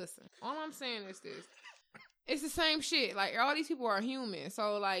 listen. All I'm saying is this. It's the same shit. Like, all these people are human.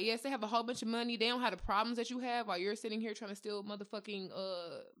 So, like, yes, they have a whole bunch of money. They don't have the problems that you have while you're sitting here trying to steal motherfucking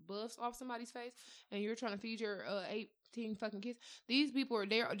buffs off somebody's face and you're trying to feed your 18 fucking kids. These people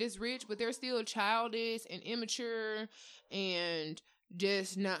they're just rich, but they're still childish and immature and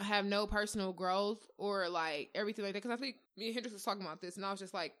just not have no personal growth or, like, everything like that. Because I think me and Hendrix was talking about this, and I was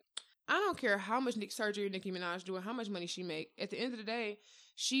just like, I don't care how much surgery Nicki Minaj doing, how much money she make. At the end of the day,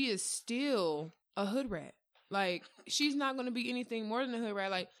 she is still a hood rat. Like, she's not going to be anything more than a hood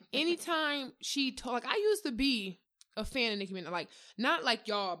rat. Like, anytime like, I used to be a fan of Nicki Minaj. Like, not like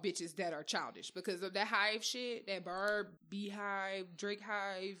y'all bitches that are childish because of that Hive shit, that Barb, Beehive, Drake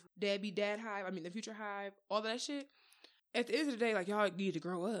Hive, Debbie Dad Hive, the Future Hive, all that shit. At the end of the day, like, y'all need to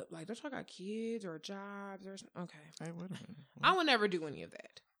grow up. Like, don't y'all got kids or jobs or something? Okay. Hey, wait a minute. I would never do any of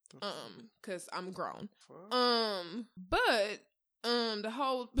that. Because I'm grown. But the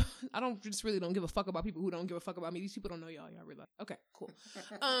whole I don't give a fuck about people who don't give a fuck about me. These people don't know y'all realize. Okay, cool.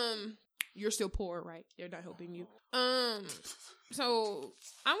 You're still poor, right? They're not helping you. So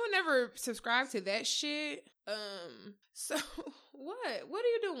I would never subscribe to that shit. So what are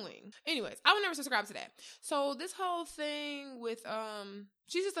you doing? Anyways, I would never subscribe to that. So this whole thing with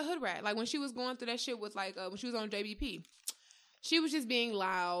she's just a hood rat. Like, when she was going through that shit with, like, when she was on JBP, she was just being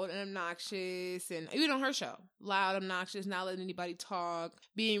loud and obnoxious, and even on her show, loud, obnoxious, not letting anybody talk,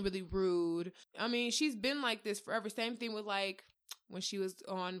 being really rude. She's been like this forever. Same thing with, like, when she was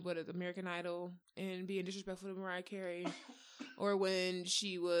on American Idol and being disrespectful to Mariah Carey, or when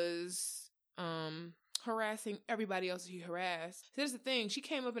she was harassing everybody else he harassed. So that's the thing. She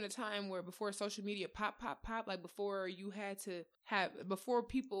came up in a time where before social media pop, like before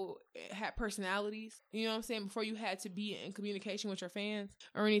people had personalities, you know what I'm saying? Before you had to be in communication with your fans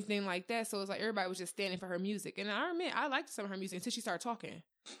or anything like that. So it's like everybody was just standing for her music. And I admit, I liked some of her music until she started talking.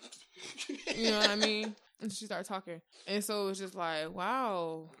 You know what I mean? And she started talking. And so it was just like,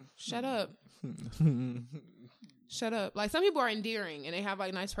 wow, shut up. Shut up. Like, some people are endearing and they have,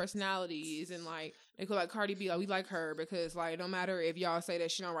 like, nice personalities, and, like, they could, like, Cardi B, like, we like her because, like, no matter if y'all say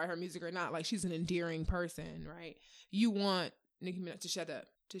that she don't write her music or not, like, she's an endearing person, right? You want Nicki Minaj to shut up,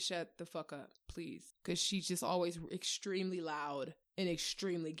 to shut the fuck up, please, because she's just always extremely loud and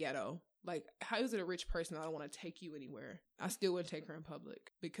extremely ghetto. Like, how is it a rich person I don't want to take you anywhere? I still wouldn't take her in public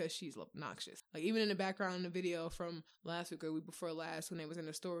because she's obnoxious. Like, even in the background in the video from last week or week before last when they was in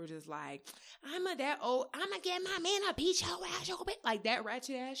the store, just like, I'ma get my man a peach hoe ass your bitch. Like, that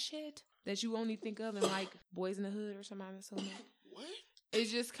ratchet ass shit that you only think of in, like, Boys in the Hood or something. What?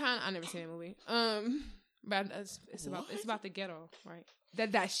 It's just kind of, I never seen that movie. But it's about the ghetto, right?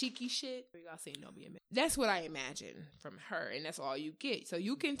 That dashiki shit. Y'all seen Nobia. That's what I imagine from her, and that's all you get. So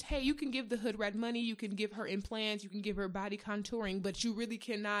you can give the hood rat money, you can give her implants, you can give her body contouring, but you really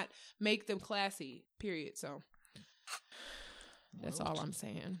cannot make them classy. Period. So that's all I'm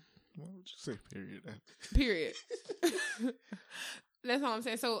saying. Why would you say period? Period. That's all I'm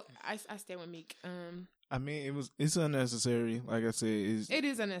saying. So I stand with Meek. I mean, it's unnecessary. Like I said, it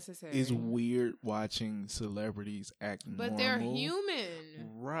is unnecessary. It's weird watching celebrities act but normal. They're human.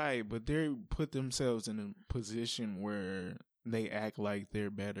 Right, but they put themselves in a position where they act like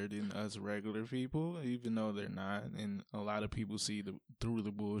they're better than us regular people, even though they're not. And a lot of people see through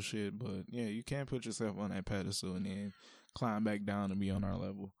the bullshit. But yeah, you can't put yourself on that pedestal and then climb back down to be on our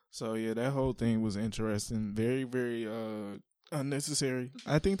level. So yeah, that whole thing was interesting. Very, very unnecessary.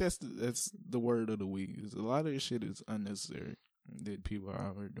 I think that's the word of the week. Is a lot of this shit is unnecessary that people are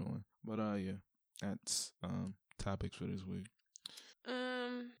out here doing. But yeah, that's topics for this week.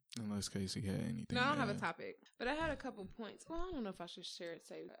 Unless Casey had anything. No, I don't have a topic, but I had a couple points. Well, I don't know if I should share it.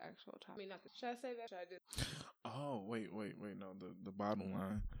 Say the actual topic. I mean, should I say that? Should I just? Oh wait, no, the bottom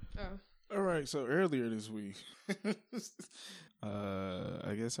line. Oh. All right, so earlier this week,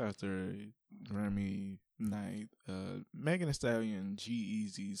 I guess after Grammy night, Megan Thee Stallion and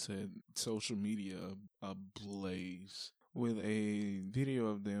G-Eazy set social media ablaze with a video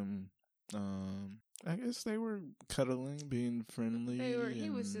of them. I guess they were cuddling, being friendly. He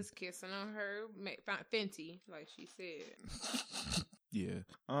was just kissing on her, Fenty, like she said. Yeah.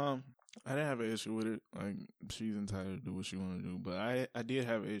 I didn't have an issue with it. Like, she's entitled to do what she want to do. But I did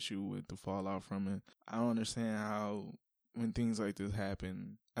have an issue with the fallout from it. I don't understand how, when things like this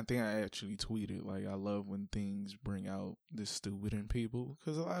happen, I think I actually tweeted, like, I love when things bring out the stupid in people.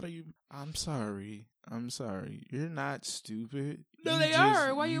 Because a lot of you, I'm sorry. You're not stupid. No, they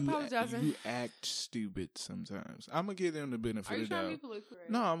are. Why are you apologizing? You act stupid sometimes. I'm going to give them the benefit of the doubt. Are you trying to be political?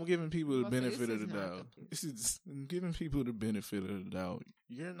 No, I'm giving people the benefit of the doubt. I'm giving people the benefit of the doubt.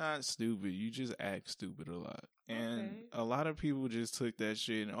 You're not stupid. You just act stupid a lot. And a lot of people just took that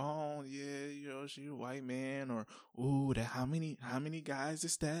shit and, oh, yeah, you know, she a white man, or, ooh, how many guys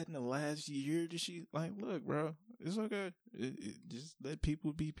is that in the last year? Did she, like, look, bro, it's okay. Just let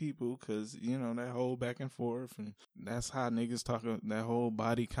people be people, because, you know, that whole back and forth, and that's how niggas talk, that whole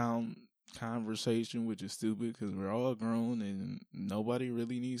body count conversation, which is stupid, because we're all grown and nobody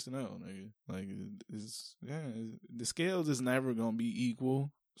really needs to know, nigga. Like, the scales is never gonna be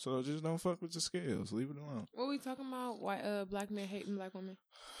equal. So just don't fuck with the scales. Leave it alone. What we talking about? Why black men hating black women?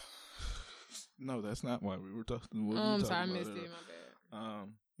 No, that's not why we were talking. I'm sorry, I missed it. My bad.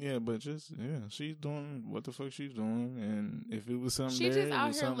 Yeah, but just she's doing what the fuck she's doing, and if it was something, she there, just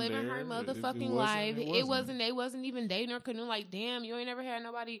out here living her motherfucking life. They wasn't even dating or canoeing. Like, damn, you ain't never had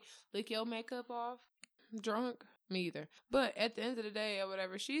nobody lick your makeup off drunk. Me either. But at the end of the day or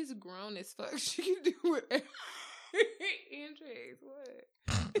whatever, she's grown as fuck. She can do whatever. Andres, what?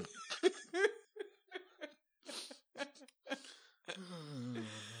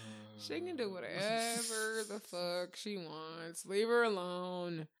 She can do whatever the fuck she wants. Leave her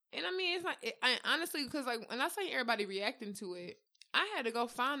alone. And I mean, it's like, honestly, because like when I say everybody reacting to it, I had to go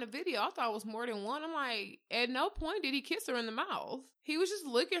find the video. I thought it was more than one. I'm like, at no point did he kiss her in the mouth. He was just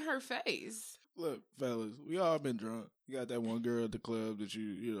licking her face. Look, fellas, we all been drunk. You got that one girl at the club that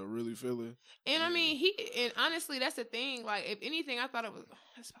you know really feeling. And I mean, and honestly, that's the thing. Like, if anything, I thought it was.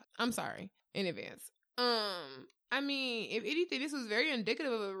 I'm sorry in advance. I mean, if anything, this was very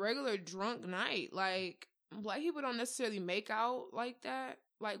indicative of a regular drunk night. Like, black people don't necessarily make out like that,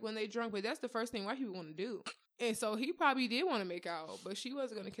 like when they drunk, but that's the first thing white people want to do. And so he probably did want to make out, but she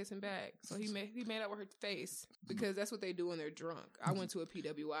wasn't going to kiss him back. So he made out with her face, because that's what they do when they're drunk. I went to a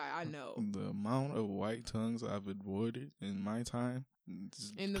PWI. I know. The amount of white tongues I've avoided in my time.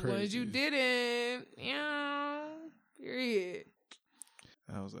 And the ones you didn't. Yeah. Period.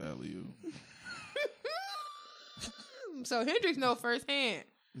 That was alley-oop. So Hendrix know firsthand.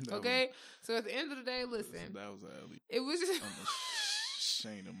 Okay? So at the end of the day, listen. That was alley-oop. It was just... I'm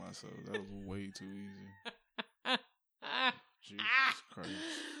ashamed of myself. That was way too easy. Jesus Christ.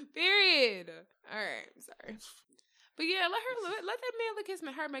 Period. All right, sorry. But yeah, let that man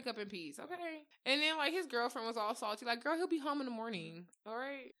lick her makeup in peace, okay? And then like his girlfriend was all salty, like, girl, he'll be home in the morning. All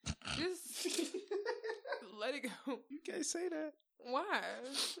right, just let it go. You can't say that. Why?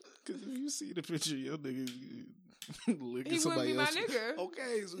 Because if you see the picture of your nigga licking somebody else, he wouldn't be my nigga.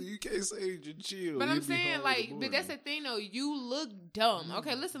 Okay, so you can't say just chill. But I'm saying, like, but that's the thing, though. You look dumb.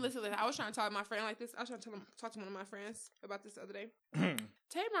 Okay, listen. I was trying to talk to my friend like this. I was trying to talk to one of my friends about this the other day.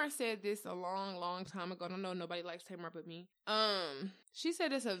 Tamar said this a long, long time ago. I don't know. Nobody likes Tamar but me. She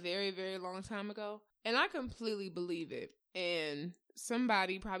said this a very, very long time ago, and I completely believe it. And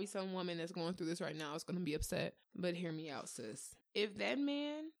somebody, probably some woman that's going through this right now, is going to be upset. But hear me out, sis. If that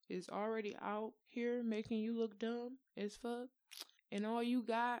man is already out here making you look dumb as fuck, and all you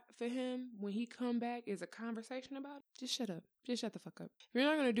got for him when he come back is a conversation about it, just shut up. Just shut the fuck up. If you're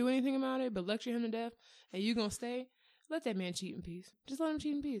not going to do anything about it but lecture him to death, and you going to stay, let that man cheat in peace. Just let him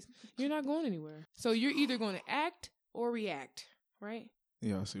cheat in peace. You're not going anywhere. So you're either going to act or react, right?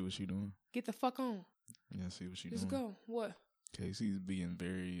 Yeah, I see what you doing. Get the fuck on. Yeah, I see what you doing. Just go. What? Casey's being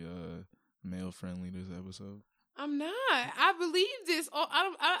very male friendly this episode. I'm not. I believe this. Oh,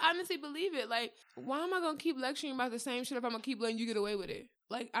 I honestly believe it. Like, why am I going to keep lecturing about the same shit if I'm going to keep letting you get away with it?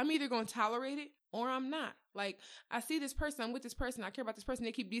 Like, I'm either going to tolerate it or I'm not. Like, I see this person, I'm with this person, I care about this person,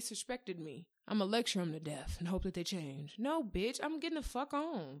 they keep disrespecting me. I'm going to lecture them to death and hope that they change. No, bitch, I'm getting the fuck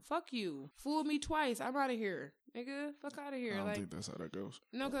on. Fuck you. Fooled me twice. I'm out of here. Nigga, fuck out of here. I don't like, think that's how that goes.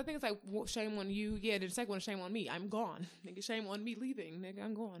 No, because I think it's like, shame on you. Yeah, the second one is shame on me. I'm gone. Nigga, shame on me leaving. Nigga,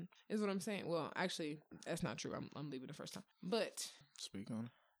 I'm gone. Is what I'm saying. Well, actually, that's not true. I'm leaving the first time. But Speak on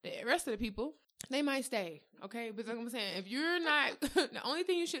it. the rest of the people, they might stay, okay? But like I'm saying, if you're not, no,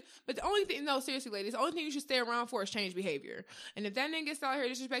 seriously, ladies, the only thing you should stay around for is change behavior. And if that nigga gets out here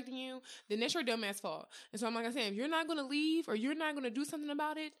disrespecting you, then that's your dumb ass fault. And so I'm like I said, if you're not going to leave or you're not going to do something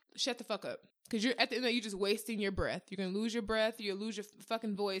about it, shut the fuck up. Because you're at the end of the day, you're just wasting your breath. You're going to lose your breath. You'll lose your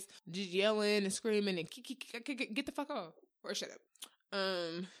fucking voice, just yelling and screaming and get the fuck off or shut up.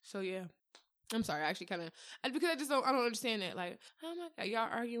 So yeah. I'm sorry, I actually kind of, because I don't understand that. Like, oh my God, y'all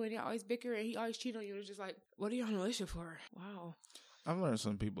arguing, y'all always bicker, and he always cheat on you. It's just like, what are y'all in a relationship for? Wow. I've learned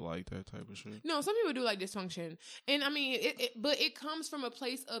some people like that type of shit. No, some people do like dysfunction. And I mean, but it comes from a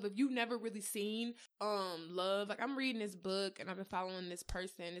place of, if you've never really seen love. Like, I'm reading this book, and I've been following this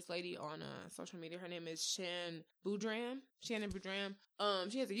lady on social media. Her name is Shannon Boodram. She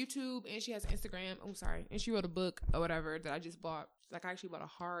has a YouTube, and she has an Instagram. Oh, sorry. And she wrote a book or whatever that I just bought. Like, I actually bought a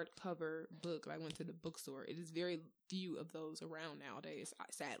hardcover book. I went to the bookstore. It is very few of those around nowadays,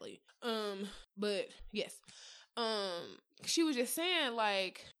 sadly. But yes. She was just saying,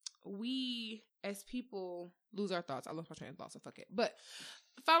 like, we as people lose our thoughts. I lost my train of thought, so fuck it. But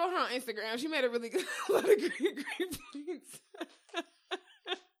follow her on Instagram. She made a really good, a lot of great points.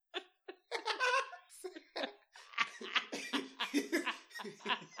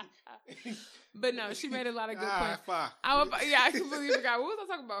 But no, she made a lot of good points. Fuck. I completely forgot. What was I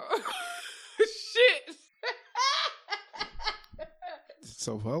talking about? Shit.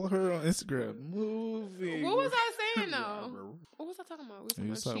 So follow her on Instagram. Moving. What was I saying though? What was I talking about?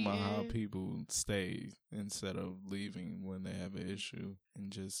 You was talking about how people stay instead of leaving when they have an issue,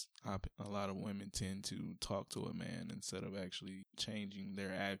 and just how a lot of women tend to talk to a man instead of actually changing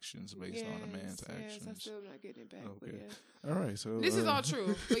their actions based on a man's actions. I'm still not getting it back. Okay. But yeah. All right. So this is all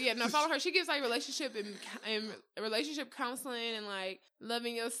true. But yeah, no, follow her. She gives like relationship and relationship counseling and like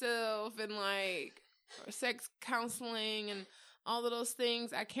loving yourself and like sex counseling and all of those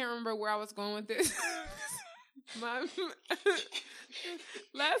things. I can't remember where I was going with this. Last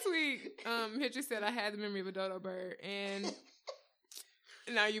week, Hitcher said I had the memory of a dodo bird, and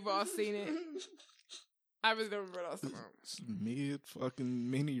now you've all seen it. I really don't remember what I was talking about. Mid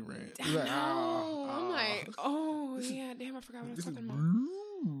fucking mini rant. I'm like, oh yeah, damn, I forgot what I was talking about.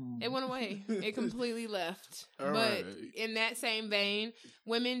 It went away. It completely left. But in that same vein,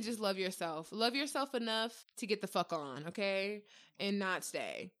 women, just love yourself. Love yourself enough to get the fuck on, okay? And not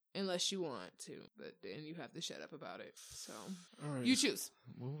stay unless you want to. But then you have to shut up about it. So you choose.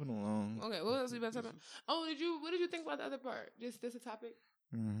 Moving along. Okay, what else are you about to talk about? Oh, what did you think about the other part? Just a topic?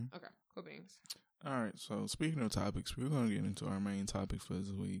 Mm-hmm. Okay, cool beans. All right, so speaking of topics, we're going to get into our main topic for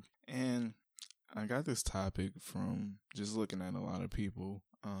this week. And I got this topic from just looking at a lot of people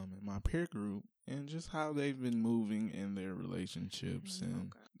in my peer group and just how they've been moving in their relationships.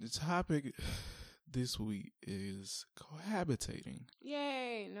 And the topic this week is cohabitating.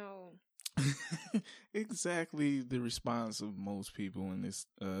 Yay, no. Exactly the response of most people when this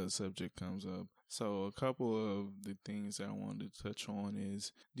subject comes up. So a couple of the things that I wanted to touch on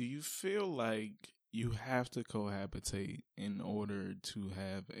is, do you feel like you have to cohabitate in order to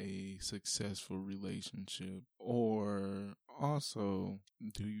have a successful relationship? Or also,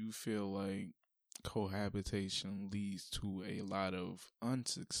 do you feel like cohabitation leads to a lot of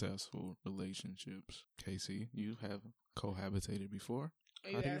unsuccessful relationships? Casey, you have cohabitated before.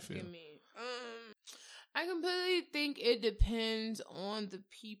 How do you feel? Me? I completely think it depends on the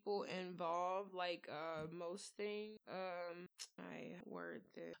people involved, like most things.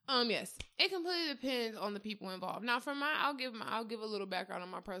 Yes, it completely depends on the people involved. Now, for I'll give a little background on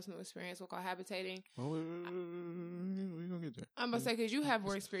my personal experience with cohabitating. Oh, we're gonna get there. I'm gonna say, because you have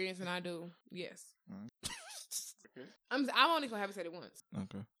more experience than I do. Yes. Okay. I've only cohabitated once.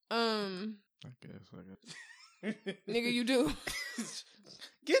 Okay. I guess. Nigga, you do.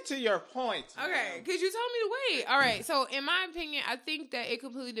 Get to your point. Okay, because you told me to wait. All right, so in my opinion, I think that it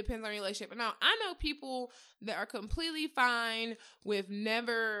completely depends on your relationship. Now, I know people that are completely fine with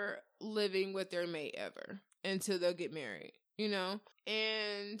never living with their mate ever. until they'll get married, you know?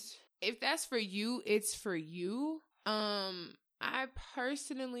 And if that's for you, it's for you. I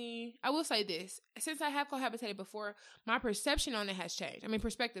will say this. Since I have cohabitated before, my perception on it has changed. My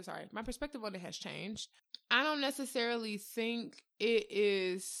perspective on it has changed. I don't necessarily think it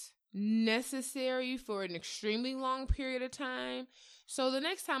is necessary for an extremely long period of time. So the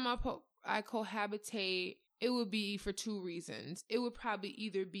next time I cohabitate, it would be for two reasons. It would probably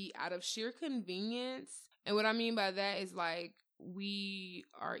either be out of sheer convenience. And what I mean by that is like we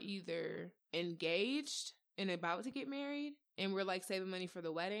are either engaged and about to get married and we're like saving money for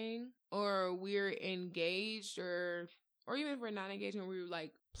the wedding, or we're engaged or even if we're not engaged and we're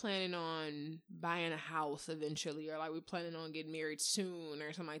like planning on buying a house eventually, or like we're planning on getting married soon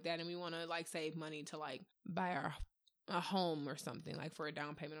or something like that, and we want to like save money to like buy a home or something, like for a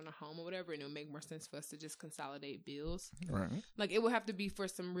down payment on a home or whatever, and it'll make more sense for us to just consolidate bills. Right. Like it would have to be for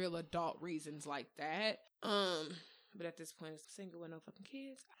some real adult reasons like that. But at this point, it's single with no fucking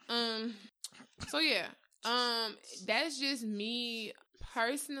kids. So yeah. That's just me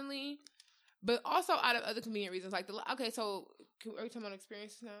personally, but also out of other convenient reasons. Like so are we talking about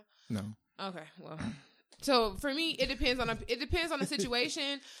experiences now? No. Okay, well, so for me, it depends on the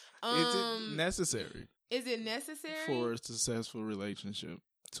situation. Is it necessary? Is it necessary for a successful relationship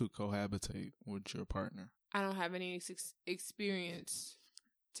to cohabitate with your partner? I don't have any experience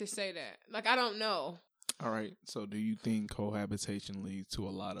to say that. Like, I don't know. All right. So do you think cohabitation leads to a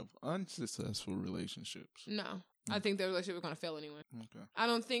lot of unsuccessful relationships? No. I think the relationship is going to fail anyway. Okay. I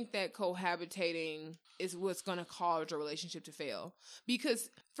don't think that cohabitating is what's going to cause your relationship to fail. Because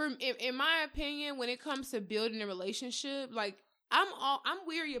in my opinion, when it comes to building a relationship, like I'm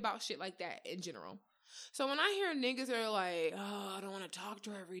weary about shit like that in general. So when I hear niggas that are like, oh, I don't want to talk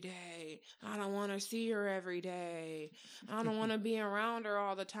to her every day. I don't want to see her every day. I don't want to be around her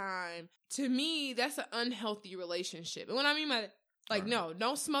all the time. To me, that's an unhealthy relationship. And what I mean by that, like, no,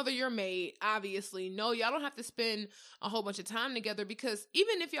 don't smother your mate, obviously. No, y'all don't have to spend a whole bunch of time together, because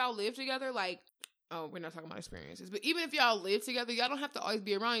even if y'all live together, like, oh, we're not talking about experiences, but even if y'all live together, y'all don't have to always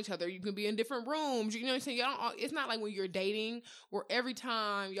be around each other. You can be in different rooms. You know what I'm saying? It's not like when you're dating where every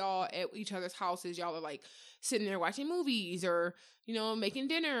time y'all at each other's houses, y'all are like sitting there watching movies or, you know, making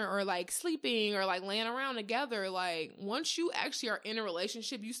dinner or like sleeping or like laying around together. Like once you actually are in a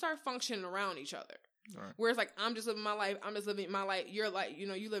relationship, you start functioning around each other. Right. Whereas like I'm just living my life, you're like, you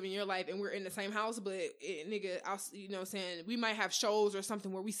know, you living your life and we're in the same house, but you know what I'm saying, we might have shows or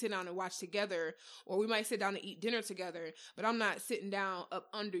something where we sit down and watch together, or we might sit down and eat dinner together, but I'm not sitting down up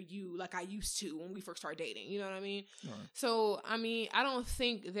under you like I used to when we first started dating, you know what I mean? Right. So I mean, I don't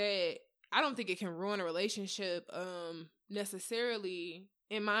think it can ruin a relationship necessarily.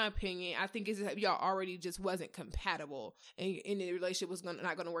 In my opinion, I think it's that y'all already just wasn't compatible, and the relationship was not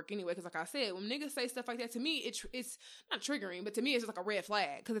going to work anyway. Because like I said, when niggas say stuff like that to me, it's not triggering, but to me, it's just like a red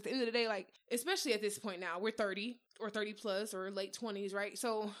flag. Because at the end of the day, like, especially at this point now, we're 30 or 30 plus or late 20s, right?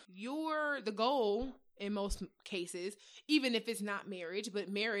 So the goal in most cases, even if it's not marriage, but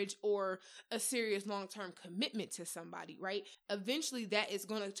marriage or a serious long-term commitment to somebody, right? Eventually that is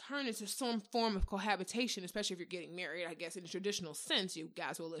going to turn into some form of cohabitation, especially if you're getting married. I guess in the traditional sense, you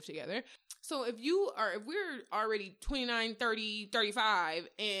guys will live together. So if we're already 29, 30, 35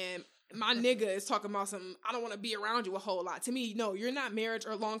 and my nigga is talking about I don't want to be around you a whole lot. To me, no, you're not marriage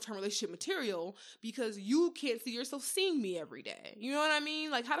or long-term relationship material, because you can't see yourself seeing me every day. You know what I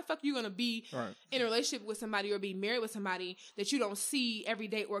mean? Like, how the fuck are you going to be in a relationship with somebody or be married with somebody that you don't see every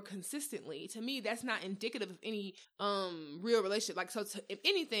day or consistently? To me, that's not indicative of any real relationship. Like, so if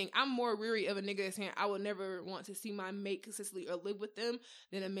anything, I'm more weary of a nigga saying I would never want to see my mate consistently or live with them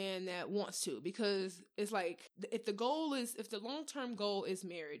than a man that wants to, because it's like, if the long-term goal is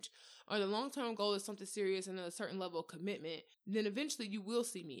marriage, or the long-term goal is something serious and a certain level of commitment, then eventually you will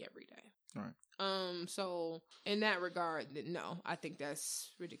see me every day. All right. So in that regard, no, I think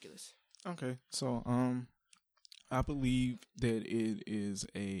that's ridiculous. Okay. So, I believe that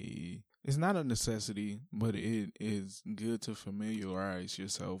it's not a necessity, but it is good to familiarize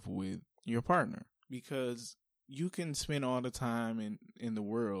yourself with your partner, because you can spend all the time in the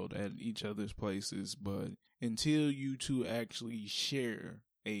world at each other's places, but until you two actually share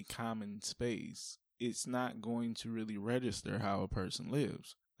a common space, it's not going to really register how a person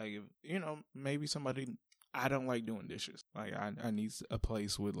lives. Like, if, you know, maybe somebody, I don't like doing dishes. Like, I need a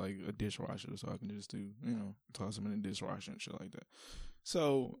place with like a dishwasher so I can just do, you know, toss them in the dishwasher and shit like that.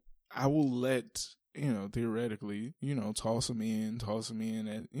 So I will let, you know, theoretically, you know, toss them in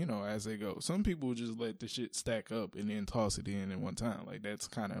at, you know, as they go. Some people just let the shit stack up and then toss it in at one time. Like, that's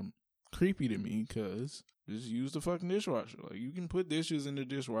kind of creepy to me, because just use the fucking dishwasher. Like, you can put dishes in the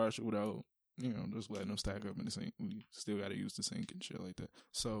dishwasher without just letting them stack up in the sink. We still got to use the sink and shit like that.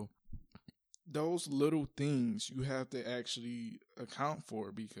 So those little things you have to actually account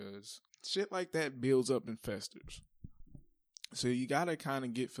for, because shit like that builds up and festers. So you got to kind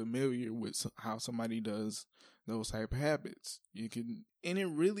of get familiar with how somebody does those type of habits. And it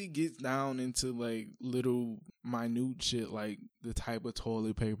really gets down into like little minute shit, like the type of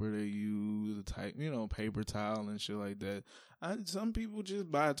toilet paper they use, the type, paper towel and shit like that. Some people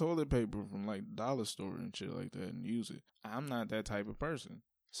just buy toilet paper from like the dollar store and shit like that and use it. I'm not that type of person.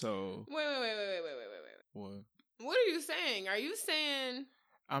 So wait. What? What are you saying? Are you saying?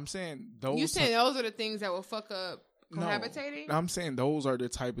 I'm saying those. You saying those are the things that will fuck up cohabitating? No, I'm saying those are the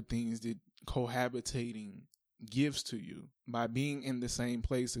type of things that cohabitating gives to you. By being in the same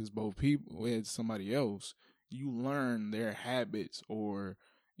place as both people, as somebody else, you learn their habits, or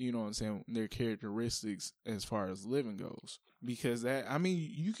their characteristics as far as living goes. Because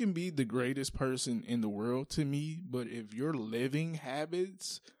you can be the greatest person in the world to me, but if your living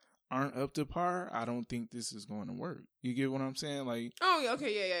habits aren't up to par, I don't think this is going to work. You get what I'm saying? Like, oh yeah,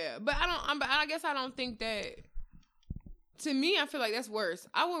 okay, yeah. But I guess I don't think that. To me, I feel like that's worse.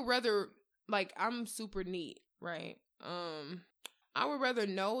 I would rather, like, I'm super neat, right? I would rather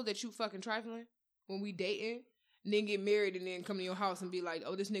know that you fucking trifling when we dating than get married and then come to your house and be like,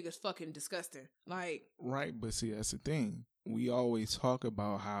 oh, this nigga's fucking disgusting. Like, right, but see, that's the thing. We always talk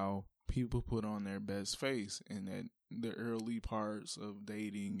about how people put on their best face in that the early parts of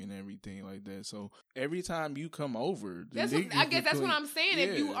dating and everything like that. So every time you come over, I guess that's what I'm saying. Yeah.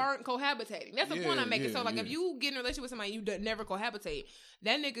 If you aren't cohabitating, that's the point I'm making. So like, if you get in a relationship with somebody you never cohabitate,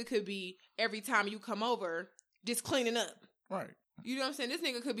 that nigga could be every time you come over just cleaning up. Right. You know what I'm saying? This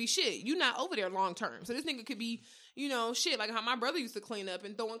nigga could be shit. You not over there long term. So this nigga could be, shit, like how my brother used to clean up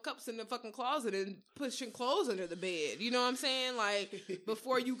and throwing cups in the fucking closet and pushing clothes under the bed. You know what I'm saying? Like,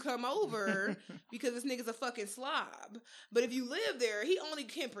 before you come over, because this nigga's a fucking slob. But if you live there, he only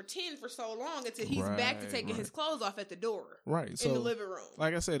can pretend for so long until he's back to taking his clothes off at the door. Right. In the living room.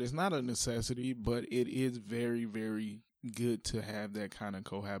 Like I said, it's not a necessity, but it is very, very good to have that kind of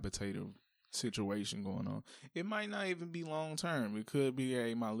cohabitative situation going on. It might not even be long term. It could be,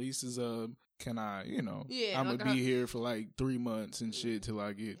 hey, my lease is up. Can I, I'm gonna be here for like 3 months and shit till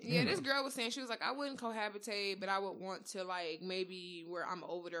I get. Yeah, this girl was saying, she was like, I wouldn't cohabitate, but I would want to, like, maybe where I'm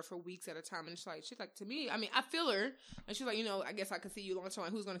over there for weeks at a time. And she's like, to me, I mean, I feel her, and she's like, I guess I could see you long term.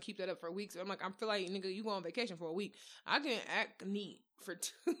 Like, who's gonna keep that up for weeks? I'm like, I feel like, nigga, you go on vacation for a week. I can act neat for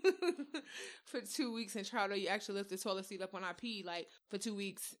 2 weeks and try to actually lift the toilet seat up when I pee, like, for 2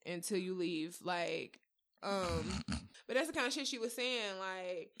 weeks until you leave, like. But that's the kind of shit she was saying,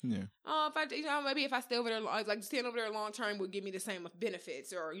 like, yeah. Oh, if I, maybe if I stay over there, like, staying over there long term would give me the same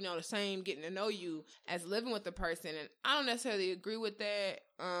benefits, or, the same getting to know you as living with the person. And I don't necessarily agree with that.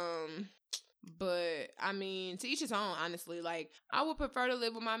 But I mean, to each his own, honestly. Like, I would prefer to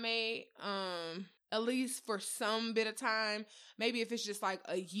live with my maid, at least for some bit of time. Maybe if it's just like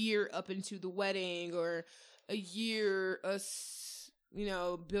a year up into the wedding, or a year,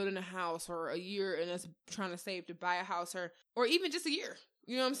 building a house, or a year and us trying to save to buy a house, or even just a year.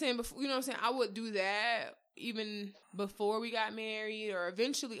 You know what I'm saying? Before, I would do that even before we got married, or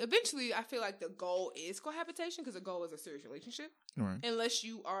eventually, I feel like the goal is cohabitation, because the goal is a serious relationship. Right. Unless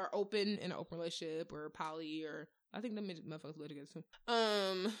you are open in an open relationship, or poly, or I think the motherfuckers live together too.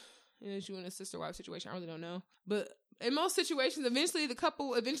 Unless you in a sister-wife situation, I really don't know. But in most situations, eventually the couple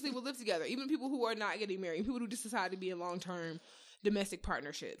will live together. Even people who are not getting married, people who just decide to be in long-term domestic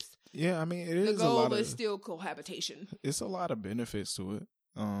partnerships. Yeah, I mean, it is the goal is still cohabitation. It's a lot of benefits to it.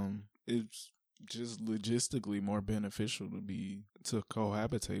 It's just logistically more beneficial to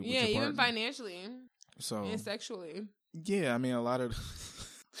cohabitate with your partner. Yeah, even financially. So, and sexually. Yeah, I mean, a lot of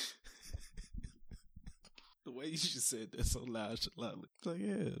the way you just said that so loud, it's like,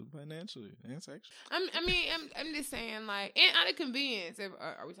 yeah, financially and sexually. I'm just saying, like, and out of convenience.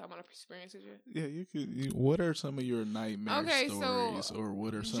 Are we talking about experiences here? Yeah, you could. What are some of your nightmare stories, or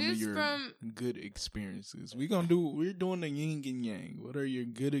what are some of your good experiences? We're doing the yin and yang. What are your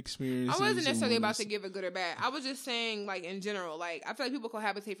good experiences? I wasn't necessarily about to give a good or bad. I was just saying, like, in general, like, I feel like people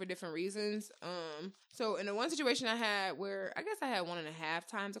cohabitate for different reasons. So in the one situation I had, where I guess I had 1.5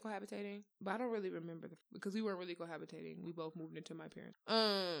 times of cohabitating, but I don't really remember because we weren't really cohabitating. We both moved into my parents.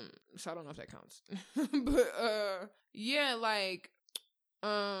 So I don't know if that counts. But yeah, like,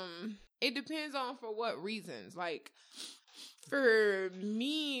 it depends on for what reasons. Like, for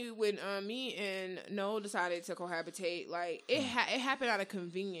me, when me and Noel decided to cohabitate, like, it happened out of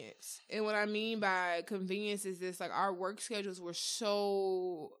convenience. And what I mean by convenience is this: like, our work schedules were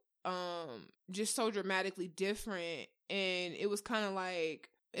so just so dramatically different, and it was kind of like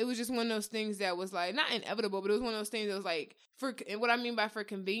it was just one of those things that was like not inevitable, but it was one of those things that was like and what I mean by for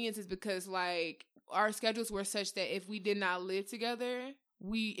convenience is because like our schedules were such that if we did not live together,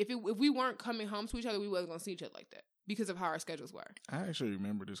 if we weren't coming home to each other, we wasn't gonna see each other like that because of how our schedules were. I actually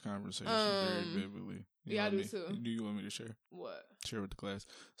remember this conversation very vividly. I do too. Do you want me to share? What? Share with the class.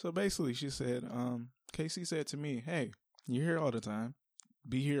 So basically, she said, Casey said to me, "Hey, you're here all the time.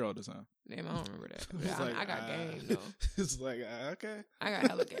 Be here all the time." Damn, I don't remember that. I got game though. It's like okay. I got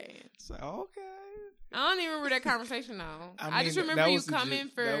hella game. It's like okay. I don't even remember that conversation though. I just remember you coming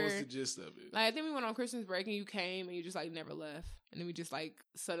for. That was the gist of it. Like I think we went on Christmas break and you came and you just like never left, and then we just like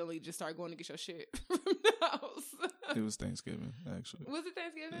suddenly just started going to get your shit from the house. It was Thanksgiving, actually. Was it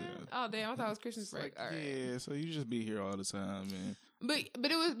Thanksgiving? Yeah. Oh damn, I thought it was Christmas break. All right. Yeah, so you just be here all the time, man.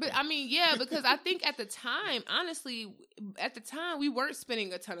 But I mean, yeah, because I think at the time, honestly, we weren't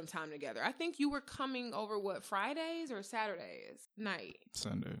spending a ton of time together. I think you were coming over Fridays or Saturdays night?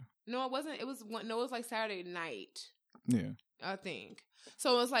 Sunday. No, it wasn't. It was like Saturday night. Yeah. I think.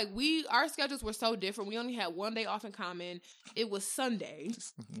 So it was like our schedules were so different. We only had one day off in common. It was Sunday.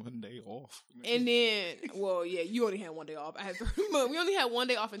 Just 1 day off. And then, well, yeah, you only had 1 day off. I had 3 months. We only had 1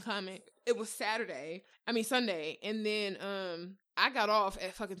 day off in common. It was Sunday. And then I got off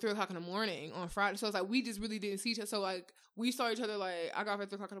at fucking 3:00 in the morning on Friday. So it's like we just really didn't see each other. So like we saw each other like I got off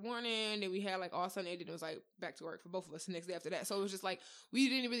at 3:00 in the morning. Then we had like all Sunday. Then it was like back to work for both of us the next day after that. So it was just like we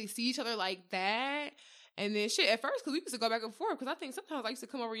didn't really see each other like that. And then shit at first because we used to go back and forth because I think sometimes I used to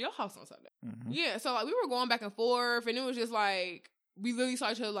come over to your house on Sunday. Mm-hmm. Yeah, so like we were going back and forth and it was just like we literally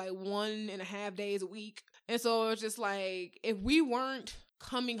saw each other like 1.5 days a week. And so it was just like if we weren't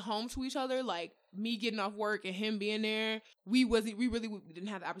coming home to each other, like me getting off work and him being there, we really didn't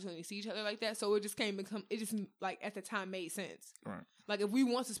have the opportunity to see each other like that. So it just it just like at the time made sense. Right. Like if we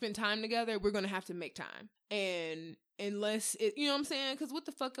want to spend time together, we're going to have to make time. And unless it, you know what I'm saying? Because what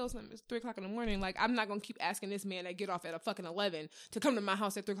the fuck else? It's 3:00 in the morning. Like I'm not going to keep asking this man that get off at a fucking 11 to come to my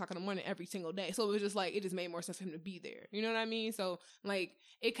house at 3:00 in the morning every single day. So it was just like, it just made more sense for him to be there. You know what I mean? So like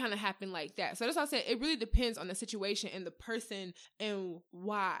it kind of happened like that. So that's why I said it really depends on the situation and the person and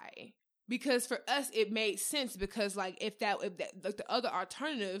why. Because for us, it made sense because like if that like the other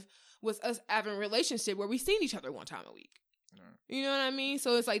alternative was us having a relationship where we seen each other 1 time a week. Right. You know what I mean?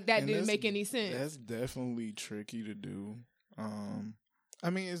 So it's like that didn't make any sense. That's definitely tricky to do. I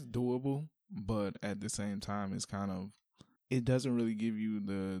mean, it's doable, but at the same time, it's kind of it doesn't really give you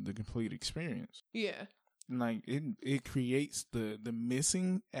the complete experience. Yeah. Like it creates the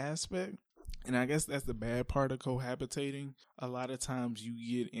missing aspect. And I guess that's the bad part of cohabitating. A lot of times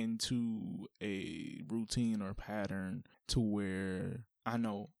you get into a routine or pattern to where I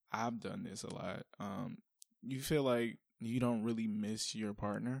know I've done this a lot. You feel like you don't really miss your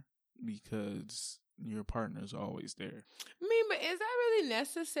partner because your partner's always there. I mean, but is that really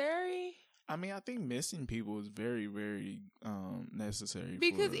necessary? I mean, I think missing people is very, very necessary.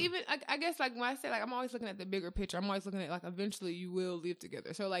 Because even, I guess, like, when I say, like, I'm always looking at the bigger picture. I'm always looking at, like, eventually you will live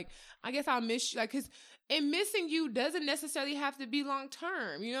together. So, like, I guess I'll miss you. Like, because missing you doesn't necessarily have to be long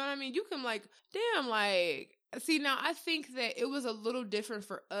term. You know what I mean? You can, like, damn, like... See, now I think that it was a little different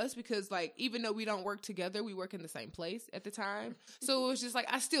for us because, like, even though we don't work together, we work in the same place at the time. So it was just like,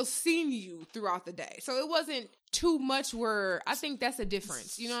 I still seen you throughout the day. So it wasn't too much where I think that's a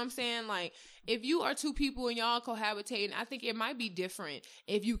difference. You know what I'm saying? Like, if you are 2 people and y'all cohabitating, I think it might be different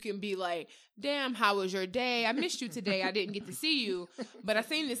if you can be like, damn, how was your day? I missed you today. I didn't get to see you, but I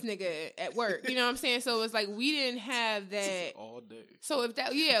seen this nigga at work. You know what I'm saying? So it's like, we didn't have that all day. So with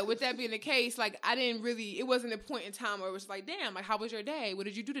that being the case, like, it wasn't a point in time where it was like, damn, like, how was your day? What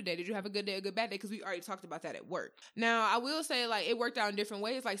did you do today? Did you have a good day, a good bad day? Because we already talked about that at work. Now, I will say, like, it worked out in different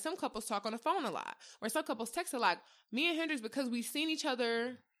ways. Like, some couples talk on the phone a lot, or some couples text a lot. Me and Hendrix, because we've seen each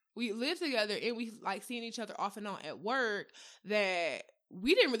other, we live together, and we like seeing each other off and on at work, that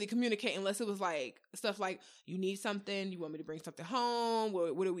we didn't really communicate unless it was like stuff like, you need something, you want me to bring something home,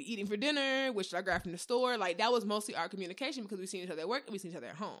 what are we eating for dinner, what should I grab from the store? Like, that was mostly our communication because we seen each other at work and we seen each other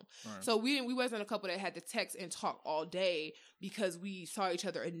at home. Right. So we wasn't a couple that had to text and talk all day because we saw each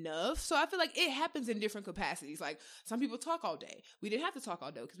other enough. So I feel like it happens in different capacities. Like, some people talk all day. We didn't have to talk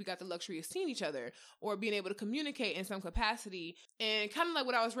all day because we got the luxury of seeing each other or being able to communicate in some capacity. And kind of like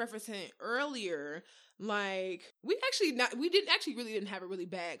what I was referencing earlier, like, we didn't have a really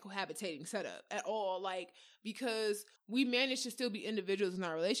bad cohabitating setup at all. Like, because we managed to still be individuals in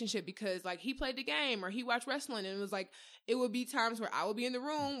our relationship because, like, he played the game or he watched wrestling, and it was like, it would be times where I would be in the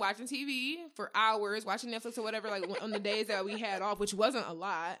room watching TV for hours, watching Netflix or whatever, like, on the days that we had off, which wasn't a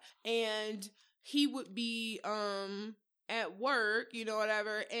lot, and he would be, at work, you know,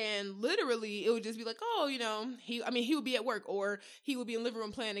 whatever, and literally it would just be like, oh, you know, he would be at work or he would be in the living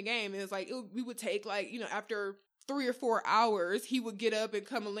room playing a game, and it's like we would take like, you know, after 3 or 4 hours, he would get up and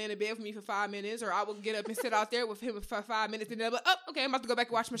come and lay in bed with me for 5 minutes, or I would get up and sit out there with him for 5 minutes, and then I'm like, oh, okay, I'm about to go back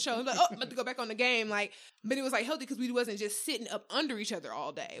and watch my show. I'm like, oh, I'm about to go back on the game. Like, but it was like healthy because we wasn't just sitting up under each other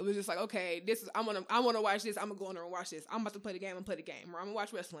all day. It was just like, okay, I want to watch this. I'm gonna go in there and watch this. I'm about to play the game. I'm gonna play the game, or I'm gonna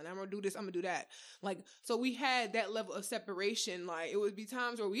watch wrestling. I'm gonna do this. I'm gonna do that. Like, so we had that level of separation. Like, it would be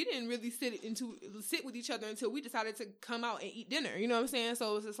times where we didn't really sit with each other until we decided to come out and eat dinner. You know what I'm saying?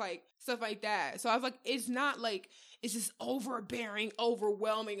 So it's just like stuff like that. So I was like, it's not like it's this overbearing,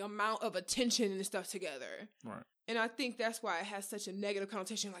 overwhelming amount of attention and stuff together. Right. And I think that's why it has such a negative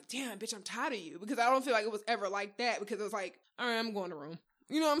connotation. Like, damn, bitch, I'm tired of you. Because I don't feel like it was ever like that. Because it was like, all right, I'm going to room.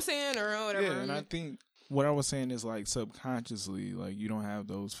 You know what I'm saying? Or whatever. Yeah, and I think what I was saying is like subconsciously, like you don't have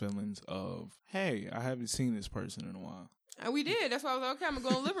those feelings of, hey, I haven't seen this person in a while. And we did. That's why I was like, okay, I'm going to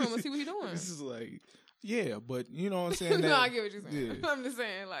go in the living room and see what he's doing. This is like... Yeah, but you know what I'm saying? No, I get what you're saying. Yeah. I'm just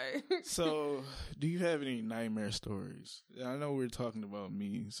saying, like... So, do you have any nightmare stories? I know we're talking about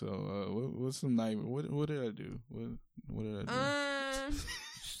me, so what's some nightmare? What did I do? What did I do?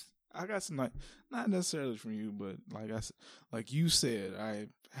 I got some not necessarily from you, but like you said, I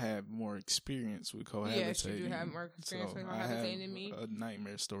have more experience with cohabitating. Yes, you do have more experience with cohabitating than me. A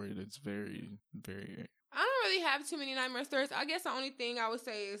nightmare story that's very, very... I don't really have too many nightmare stories. I guess the only thing I would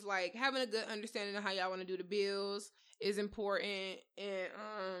say is like having a good understanding of how y'all want to do the bills is important,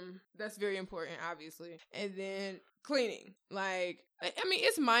 and that's very important, obviously. And then cleaning, like, I mean,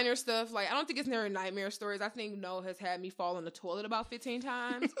 it's minor stuff. Like, I don't think it's never nightmare stories. I think Noah has had me fall in the toilet about 15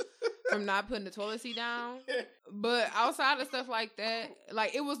 times from not putting the toilet seat down. But outside of stuff like that,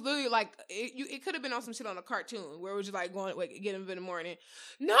 like, it was literally like it could have been on some shit on a cartoon where it was just like going get him in the morning.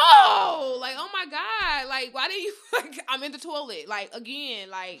 No, like, oh my god, like, why didn't you? Like, I'm in the toilet, like, again,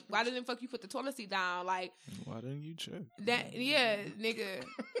 like, why didn't fuck you put the toilet seat down? Like, why didn't you check that? Yeah, nigga.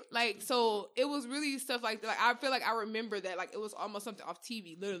 Like, so it was really stuff like that. Like, I feel like I remember that, like, it was almost something off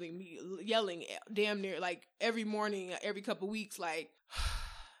TV, literally me yelling damn near like every morning, every couple weeks, like,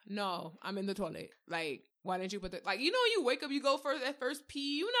 no, I'm in the toilet. Like, why didn't you put the, like, you know, you wake up, you go for that first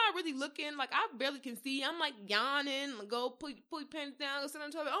pee, you're not really looking, like, I barely can see, I'm like yawning, go put your pants down, go sit on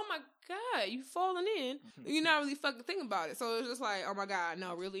the toilet, oh my god, you falling in, you're not really fucking thinking about it, so it was just like, oh my god,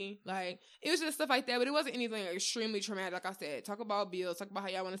 no, really, like, it was just stuff like that, but it wasn't anything extremely traumatic. Like I said, talk about bills, talk about how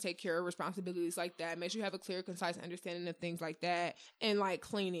y'all want to take care of responsibilities like that, make sure you have a clear, concise understanding of things like that, and like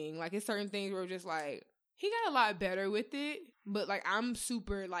cleaning, like, it's certain things where just like, he got a lot better with it, but like, I'm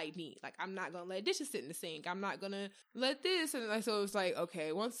super like neat. Like, I'm not gonna let dishes sit in the sink. I'm not gonna let this, and like, so it was like,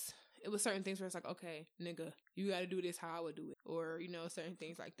 okay, once it was certain things where it's like, okay, nigga, you gotta do this how I would do it, or, you know, certain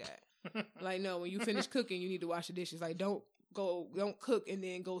things like that. Like, no, when you finish cooking, you need to wash the dishes. Like, don't cook and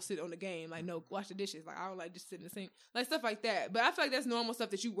then go sit on the game. Like, no, wash the dishes. Like, I don't like just sit in the sink. Like, stuff like that. But I feel like that's normal stuff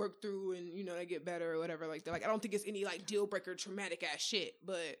that you work through and, you know, they get better or whatever like that. Like, I don't think it's any, like, deal breaker, traumatic ass shit.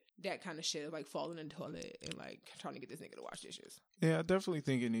 But that kind of shit of, like, falling in the toilet and, like, trying to get this nigga to wash dishes. Yeah, I definitely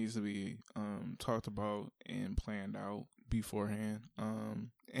think it needs to be talked about and planned out beforehand.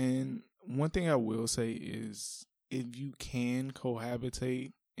 And one thing I will say is, if you can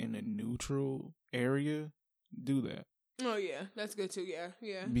cohabitate in a neutral area, do that. Oh, yeah. That's good, too.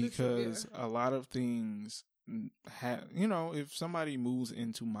 Yeah. Because a lot of things have, you know, if somebody moves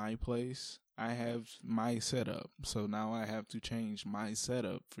into my place, I have my setup. So now I have to change my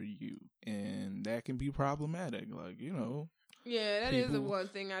setup for you. And that can be problematic. Like, you know. Yeah, that is the one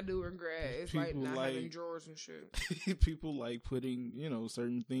thing I do regret. It's like not having drawers and shit. People like putting, you know,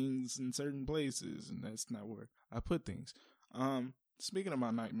 certain things in certain places. And that's not where I put things. Speaking of my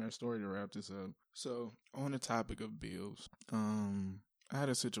nightmare story, to wrap this up, so on the topic of bills, I had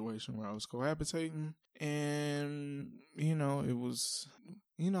a situation where I was cohabitating, and, you know, it was,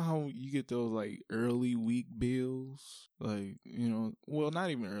 you know how you get those, like, early week bills? Like, you know, well,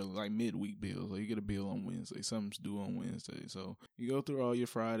 not even early, like midweek bills. Like, you get a bill on Wednesday, something's due on Wednesday, so you go through all your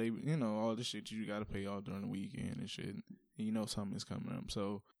Friday, you know, all the shit you gotta pay off during the weekend and shit, and you know something's coming up.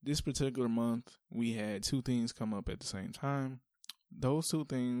 So this particular month, we had 2 things come up at the same time. Those 2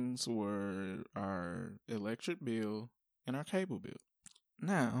 things were our electric bill and our cable bill.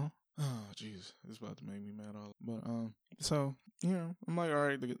 Now, oh jeez, it's about to make me mad all. But so, you know, I'm like, all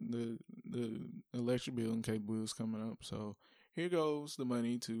right, the electric bill and cable bill is coming up. So here goes the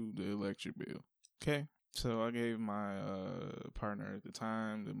money to the electric bill. Okay, so I gave my partner at the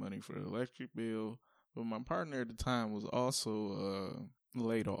time the money for the electric bill, but my partner at the time was also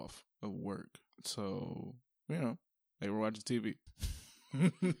laid off of work. So, you know, they were watching TV.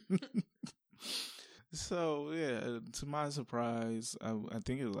 So yeah, to my surprise, I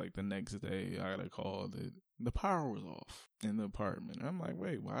think it was like the next day I got a call that the power was off in the apartment. I'm like,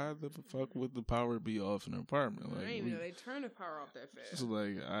 wait, why the fuck would the power be off in the apartment? Like, I didn't even know they turned the power off that fast. So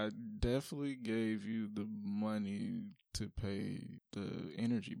like, I definitely gave you the money to pay the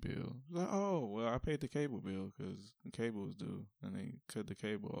energy bill. Like, oh well, I paid the cable bill because the cable was due, and they cut the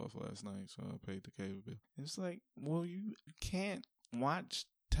cable off last night, so I paid the cable bill. It's like, well, you can't watch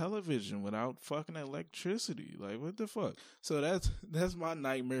television without fucking electricity. Like, what the fuck? So that's my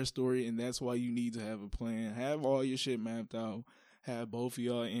nightmare story, and that's why you need to have a plan. Have all your shit mapped out. Have both of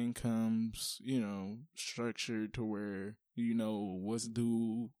y'all incomes, structured to where you know what's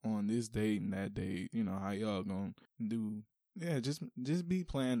due on this date and that date. You know how y'all gonna do. Yeah, just be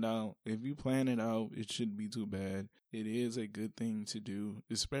planned out. If you plan it out, it shouldn't be too bad. It is a good thing to do,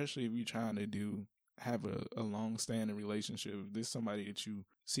 especially if you're trying to have a long-standing relationship. If this is somebody that you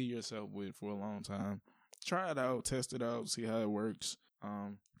see yourself with for a long time, try it out, test it out, see how it works.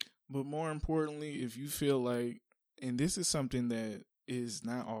 But more importantly, if you feel like, and this is something that is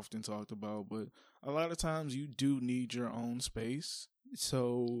not often talked about, but a lot of times you do need your own space.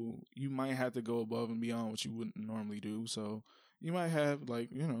 So you might have to go above and beyond what you wouldn't normally do. So you might have a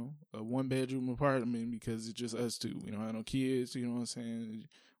 1-bedroom apartment because it's just us two. We don't have no kids, you know what I'm saying?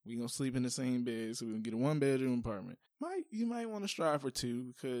 We gonna sleep in the same bed, so we gonna get a 1-bedroom apartment. You might want to strive for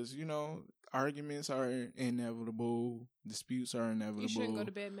 2 because, arguments are inevitable. Disputes are inevitable. You shouldn't go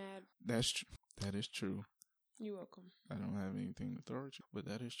to bed mad. That is true. You're welcome. I don't have anything to throw at you, but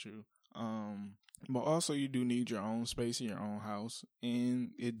that is true. But also you do need your own space in your own house, and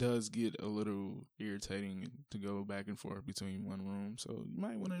it does get a little irritating to go back and forth between one room. So you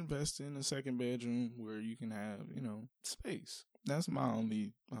might want to invest in a 2nd bedroom where you can have, space. That's my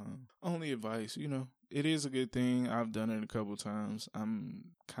only advice. It is a good thing. I've done it a couple times.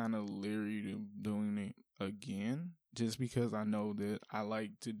 I'm kind of leery to doing it again, just because I know that I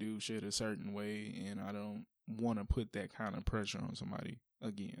like to do shit a certain way, and I don't want to put that kind of pressure on somebody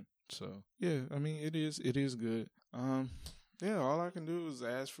again. So yeah, I mean, it is good. Yeah, all I can do is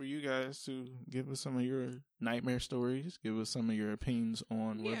ask for you guys to give us some of your nightmare stories, give us some of your opinions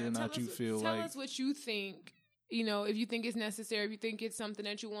on whether or not you feel like. Tell us what you think. If you think it's necessary, if you think it's something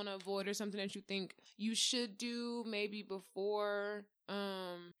that you want to avoid or something that you think you should do maybe before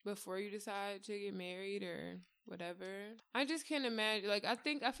you decide to get married or whatever. I just can't imagine. I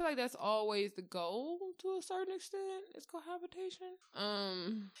feel like that's always the goal to a certain extent. It's cohabitation.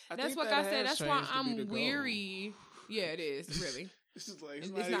 That's what I said. That's why I'm weary. Yeah, it is really.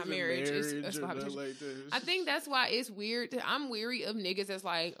 It's not marriage. It's cohabitation. Like I think that's why it's weird. I'm weary of niggas that's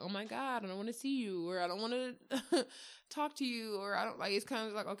like, oh my God, I don't want to see you, or I don't want to talk to you, or I don't like. It's kind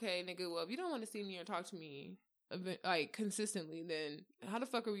of like, okay, nigga, well, if you don't want to see me or talk to me consistently, then how the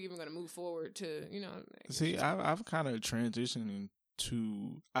fuck are we even going to move forward to, See, I've kind of transitioned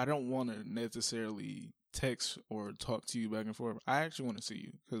into, I don't want to necessarily text or talk to you back and forth. I actually want to see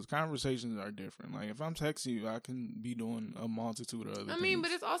you because conversations are different. Like if I'm texting you, I can be doing a multitude of other things. I mean,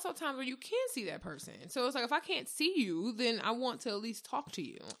 but it's also times where you can't see that person. So it's like, if I can't see you, then I want to at least talk to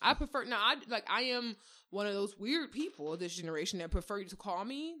you. I prefer, I am one of those weird people of this generation that prefer you to call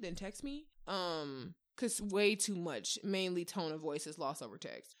me than text me. Because way too much, mainly tone of voice, is lost over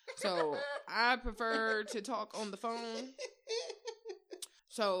text. So I prefer to talk on the phone.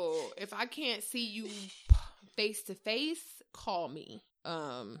 So if I can't see you face to face, call me.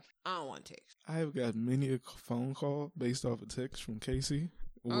 I don't want text. I have got many a phone call based off a text from Casey.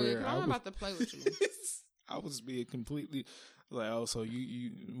 Where I'm about to play with you. I was being completely like, oh, so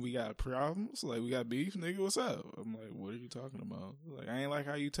we got problems? Like, we got beef, nigga? What's up? I'm like, what are you talking about? Like, I ain't like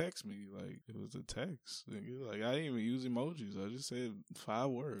how you text me. Like, it was a text, nigga. Like, I didn't even use emojis. I just said 5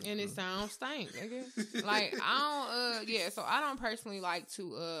 words. And it sounds stank, nigga. Like, I don't, so I don't personally like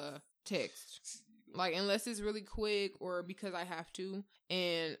to, text. Like, unless it's really quick or because I have to.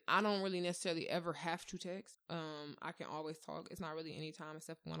 And I don't really necessarily ever have to text. I can always talk. It's not really any time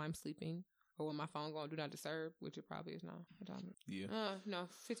except when I'm sleeping. Or when my phone going do not disturb, which it probably is now. What time is it? Yeah. No,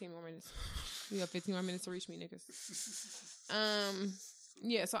 15 more minutes. You have 15 more minutes to reach me, niggas.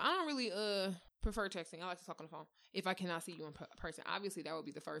 Yeah, so I don't really prefer texting. I like to talk on the phone if I cannot see you in person. Obviously, that would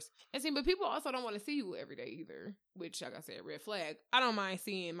be the first. And see, but people also don't want to see you every day either, which, like I said, red flag. I don't mind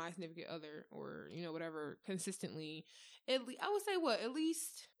seeing my significant other or, whatever, consistently. I would say at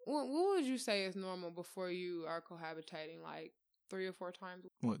least, what would you say is normal before you are cohabitating? Like, 3 or 4 times.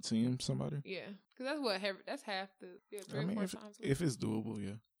 What, seeing somebody? Yeah, because that's half the 3 or 4 times. If it's doable,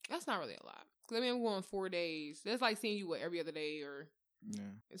 yeah. That's not really a lot. Because I'm going 4 days. That's like seeing you every other day, or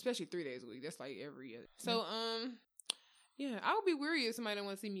especially 3 days a week. That's like every other. So Yeah, I would be weary if somebody don't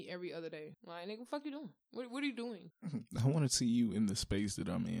want to see me every other day. Like, nigga, what the fuck you doing? What are you doing? I want to see you in the space that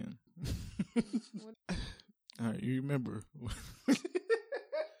I'm in. All right, you remember?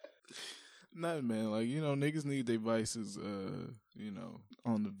 Nah, man, like, niggas need their vices, on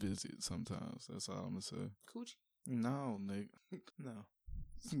the visit sometimes. That's all I'm gonna say. Coochie? No, nigga. No.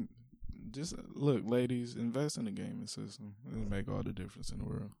 Just, look, ladies, invest in the gaming system. It'll make all the difference in the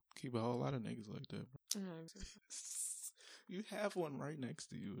world. Keep a whole lot of niggas like that, bro. You have one right next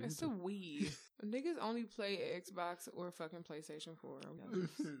to you. It's a Wii. Niggas only play Xbox or fucking PlayStation 4.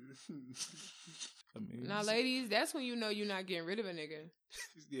 I mean, now, ladies, that's when you know you're not getting rid of a nigga.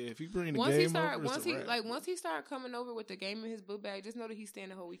 Yeah, if he bring the game over, once he start coming over with the game in his book bag, just know that he's staying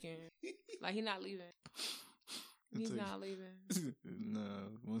the whole weekend. Like, he not leaving. He's not leaving. No,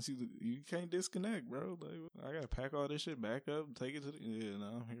 once you can't disconnect, bro. Like, I gotta pack all this shit back up, take it to the. Yeah,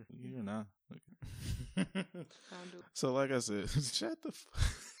 no, I'm here now. Okay. So, like I said, shut the.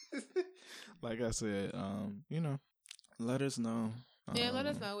 Like I said, let us know. Yeah, let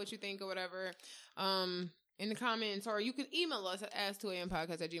us know what you think or whatever. In the comments, or you can email us at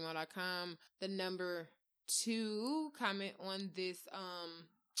ask2ampodcast@gmail.com. The number 2, comment on this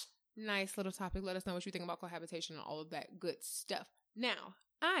nice little topic. Let us know what you think about cohabitation and all of that good stuff. Now,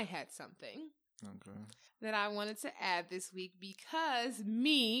 I had something that I wanted to add this week because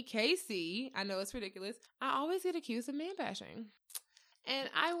me, Casey, I know it's ridiculous, I always get accused of man bashing.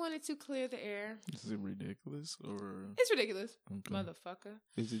 And I wanted to clear the air. Is it ridiculous or? It's ridiculous, motherfucker.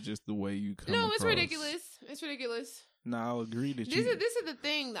 Is it just the way you come? No, it's ridiculous. It's ridiculous. No, I'll agree that this is the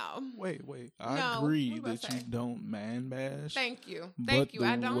thing, though. Wait. I agree that you don't man bash. Thank you. I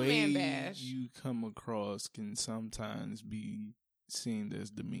don't man bash. You come across can sometimes be seen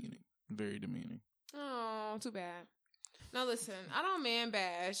as demeaning, very demeaning. Oh, too bad. Now listen, I don't man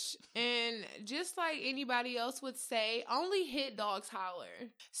bash, and just like anybody else would say, only hit dogs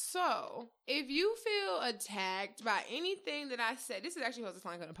holler. So, if you feel attacked by anything that I said, this is actually supposed to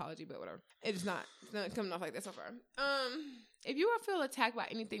sound like an apology, but whatever. It's not coming off like that so far. If you feel attacked by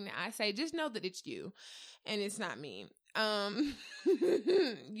anything that I say, just know that it's you, and it's not me.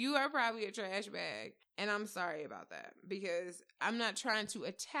 You are probably a trash bag, and I'm sorry about that, because I'm not trying to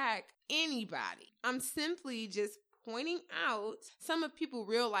attack anybody. I'm simply just pointing out some of people's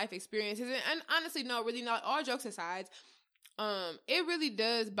real life experiences, and honestly, no, really not. All jokes aside, it really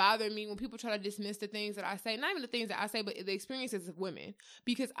does bother me when people try to dismiss the things that I say. Not even the things that I say, but the experiences of women,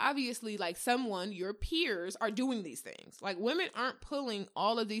 because obviously, like, your peers are doing these things. Like, women aren't pulling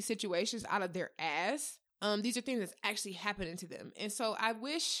all of these situations out of their ass. These are things that's actually happening to them, and so I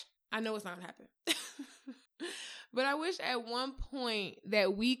know it's not gonna happen, but I wish at one point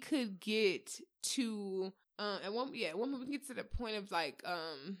that we could get to. At one point we get to the point of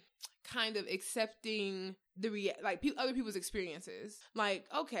kind of accepting other people's experiences. Like,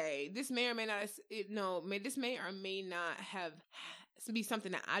 okay, this may or may not, this may or may not have be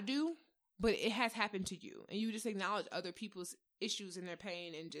something that I do, but it has happened to you, and you just acknowledge other people's issues and their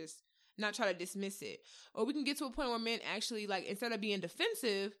pain and just not try to dismiss it. Or we can get to a point where men actually, like, instead of being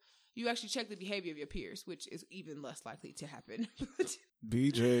defensive, you actually check the behavior of your peers, which is even less likely to happen.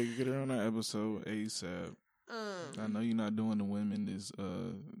 BJ, get her on that episode ASAP. I know you're not doing the women this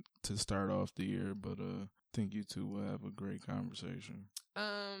to start off the year, but I think you two will have a great conversation.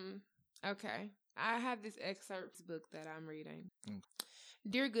 Okay. I have this excerpt book that I'm reading. Okay.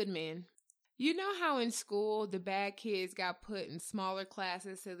 Dear good men, you know how in school the bad kids got put in smaller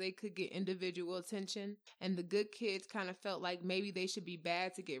classes so they could get individual attention, and the good kids kind of felt like maybe they should be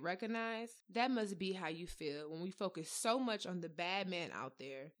bad to get recognized? That must be how you feel when we focus so much on the bad men out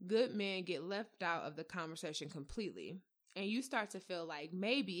there. Good men get left out of the conversation completely. And you start to feel like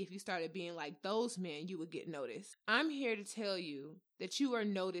maybe if you started being like those men, you would get noticed. I'm here to tell you that you are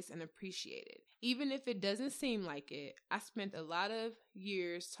noticed and appreciated. Even if it doesn't seem like it, I spent a lot of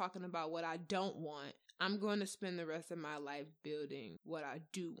years talking about what I don't want. I'm going to spend the rest of my life building what I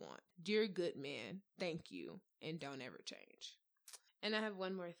do want. Dear good man, thank you, and don't ever change. And I have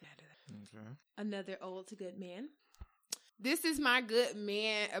one more thing. Okay. Another old to good man. This is my good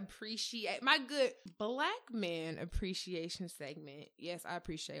black man appreciation segment. Yes, I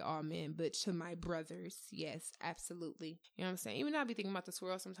appreciate all men, but to my brothers, yes, absolutely. You know what I'm saying? Even though I be thinking about the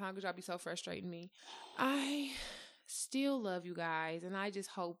swirl sometimes because y'all be so frustrating me. I still love you guys, and I just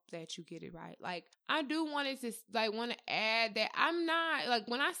hope that you get it right. Like, I do want to add that I'm not, like,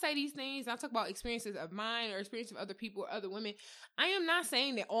 when I say these things, I talk about experiences of mine or experiences of other people or other women, I am not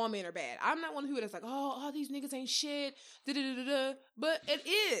saying that all men are bad. I'm not one of the people that's like, oh, all these niggas ain't shit, da-da-da-da-da. But it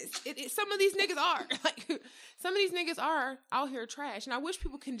is. Some of these niggas are. Like, some of these niggas are out here trash. And I wish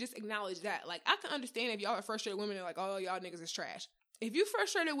people can just acknowledge that. Like, I can understand if y'all are frustrated women and like, oh, y'all niggas is trash. If you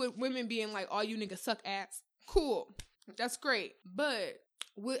frustrated with women being like, all you niggas suck ass, cool. That's great. But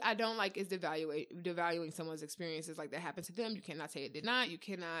what I don't like is devaluing someone's experiences like that happened to them. You cannot say it did not. You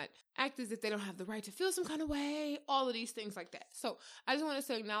cannot act as if they don't have the right to feel some kind of way. All of these things like that. So I just want us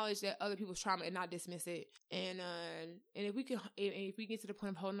to acknowledge that other people's trauma and not dismiss it. And if we get to the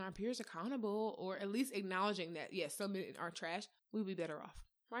point of holding our peers accountable, or at least acknowledging that yes, some men are trash, we'll be better off.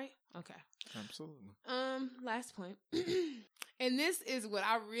 Right? Okay. Absolutely. Last point. And this is what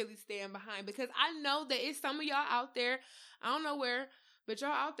I really stand behind, because I know that it's some of y'all out there, I don't know where, but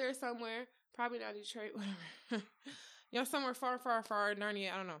y'all out there somewhere, probably not Detroit, whatever. Y'all somewhere far, far, far,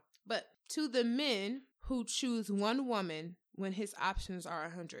 Narnia, I don't know. But to the men who choose one woman when his options are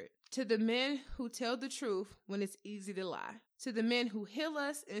 100. To the men who tell the truth when it's easy to lie. To the men who heal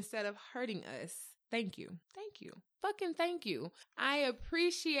us instead of hurting us. Thank you. Thank you. Fucking thank you. I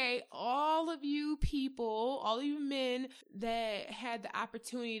appreciate all of you people, all of you men that had the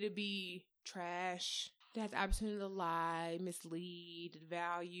opportunity to be trash, that had the opportunity to lie, mislead,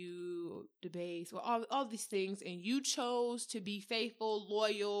 devalue, debase, well, all these things, and you chose to be faithful,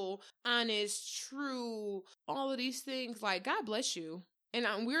 loyal, honest, true, all of these things. Like, God bless you. And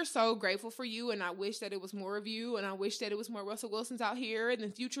we're so grateful for you, and I wish that it was more of you, and I wish that it was more Russell Wilsons out here in the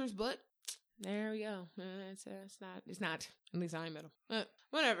futures, but there we go. It's not. At least I ain't met him.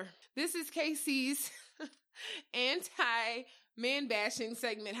 Whatever. This is KC's anti-man bashing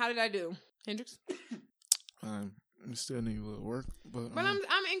segment. How did I do, Hendrix? I still need a little work, but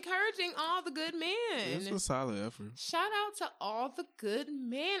I'm encouraging all the good men. It's a solid effort. Shout out to all the good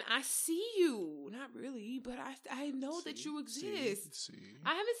men. I see you. Not really, but I know that you exist. See. I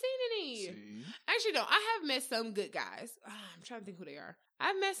haven't seen any. Actually, no. I have met some good guys. I'm trying to think who they are.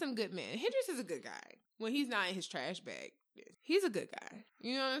 I've met some good men. Hendrix is a good guy when he's not in his trash bag. He's a good guy.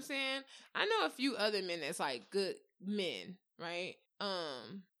 You know what I'm saying? I know a few other men that's like good men, right?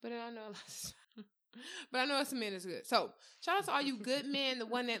 But I know but I know some men is good. So shout out to all you good men, the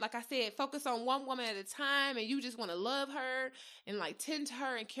one that, like I said, focus on one woman at a time, and you just want to love her and like tend to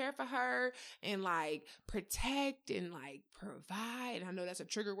her and care for her and like protect and like provide. And I know that's a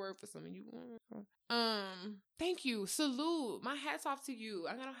trigger word for some of you. Thank you. Salute. My hat's off to you.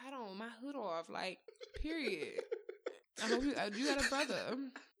 I got a hat on, my hood off, like, period. I hope you got a brother.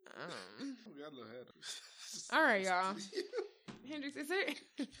 All right, y'all. Hendrix, is there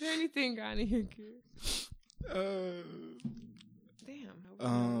anything got in here, kid?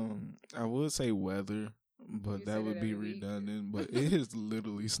 Damn. I would say weather, but that would be redundant. But it has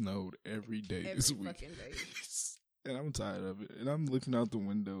literally snowed every day this week. Fucking day. And I'm tired of it. And I'm looking out the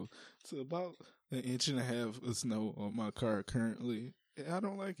window to about 1.5 inches of snow on my car currently. And I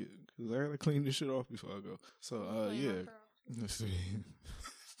don't like it because I gotta clean this shit off before I go. So, yeah. Let's see.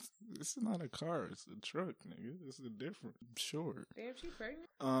 It's not a car, it's a truck, nigga. It's a different short. Damn, she pregnant?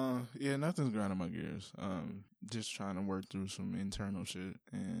 Yeah, nothing's grinding my gears. Just trying to work through some internal shit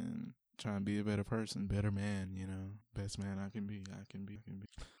and trying to be a better person, better man, you know. Best man I can be.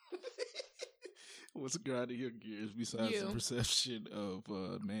 What's grinding your gears besides the perception of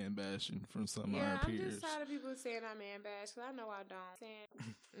man bashing from some of our peers? I'm just tired of people saying I man bash, because I know I don't.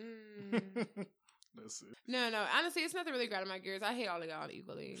 That's it. No. Honestly, it's nothing really grinding my gears. I hate all of y'all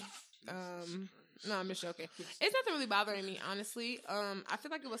equally. No, I'm just joking. It's nothing really bothering me, honestly. I feel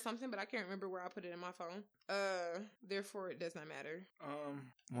like it was something, but I can't remember where I put it in my phone. Therefore, it does not matter.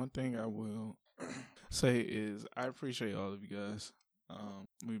 One thing I will say is I appreciate all of you guys.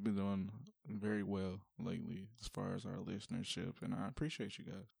 We've been doing very well lately as far as our listenership, and I appreciate you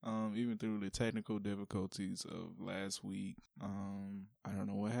guys. Even through the technical difficulties of last week. I don't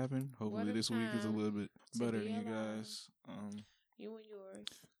know what happened. Hopefully this week is a little bit better than you guys. You and yours.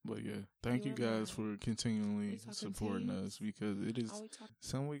 But yeah, thank you guys for continually supporting us, because it is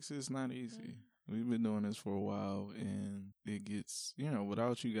some weeks it's not easy. We've been doing this for a while, and it gets,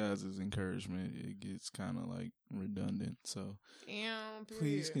 without you guys' encouragement, it gets kind of like redundant. So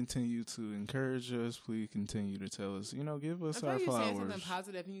please continue to encourage us. Please continue to tell us, give us our flowers. I thought you said something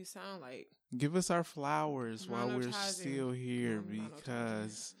positive and you sound like. Give us our flowers while we're still here,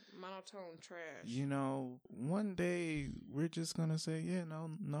 because monotone trash. You know, one day we're just gonna say, yeah,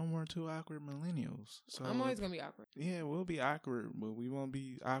 no more two awkward millennials. So I'm always gonna be awkward. Yeah, we'll be awkward, but we won't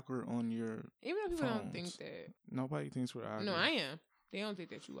be awkward on your Even if people phones. don't think that. Nobody thinks we're awkward. No, I am. They don't think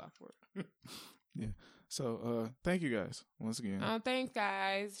that you awkward. Yeah. So, thank you guys once again. Thanks,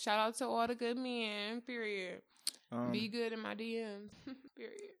 guys. Shout out to all the good men. Period. Be good in my DMs.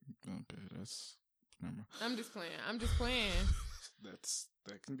 Period. Okay, that's. Never mind. I'm just playing.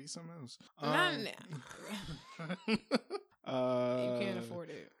 That can be something else. Not now. You can't afford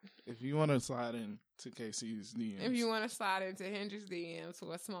it. If you want to slide into KC's DMs. If you want to slide into Hendrix DMs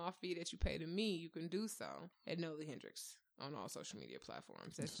for a small fee that you pay to me, you can do so at Noelle Hendrix on all social media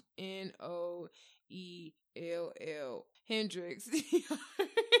platforms. That's NOELL Hendrix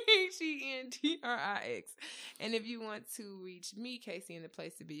HENDRIX. And if you want to reach me, Casey, in the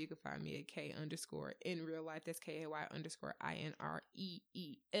place to be, you can find me at K_ in real life. That's KAY_INREELLIFE.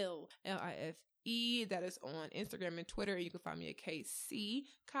 That is on Instagram and Twitter. You can find me at KC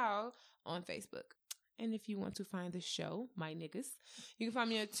Kyle on Facebook. And if you want to find the show, my niggas, you can find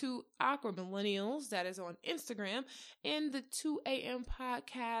me at 2 Awkward Millennials. That is on Instagram. And the 2 AM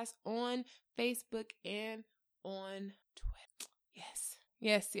podcast on Facebook and on Twitter. Yes.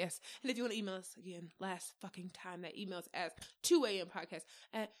 And if you want to email us again, last fucking time, that email is at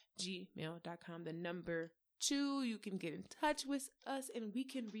 2ampodcast@gmail.com. The number 2. You can get in touch with us and we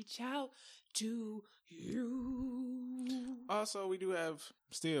can reach out to you. Also, we do have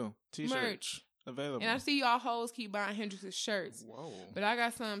still t-shirts. Merch. Available. And I see y'all hoes keep buying Hendrix's shirts. Whoa. But I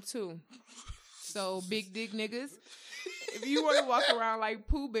got some too. So, big dick niggas, if you want to walk around like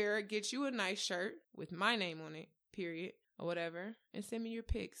Pooh Bear, get you a nice shirt with my name on it, period, or whatever, and send me your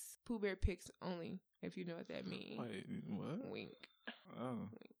pics. Pooh Bear pics only, if you know what that means. Wait, what? Wink. Oh,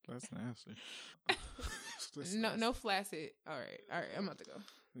 wink. That's nasty. No flaccid. All right, I'm about to go.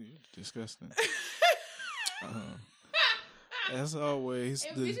 You're disgusting. As always,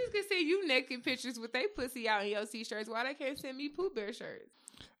 and bitches can send you naked pictures with they pussy out in your t-shirts. Why they can't send me Pooh Bear shirts?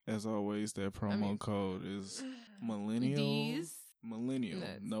 As always, that promo code is millennial. Millennial,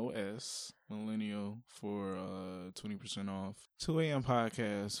 nuts. No S. Millennial for 20% off. 2 AM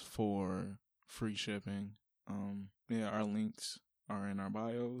podcast for free shipping. Our links are in our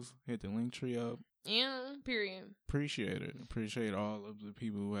bios. Hit the link tree up. Yeah, period. Appreciate it. Appreciate all of the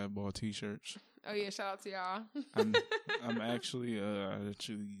people who have bought t-shirts. Oh yeah, shout out to y'all. I'm actually I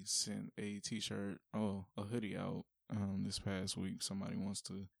actually sent a t-shirt, a hoodie out this past week. Somebody wants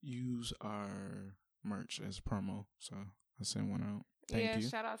to use our merch as promo, so I sent one out. Thank you.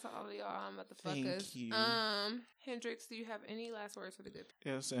 Shout out to all of y'all motherfuckers. Thank you. Hendrix, do you have any last words for the good?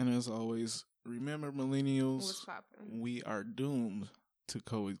 Yes, and as always, remember millennials, What's poppin'? we are doomed to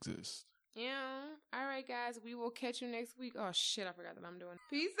coexist. Yeah. All right, guys. We will catch you next week. Oh shit, I forgot that I'm doing.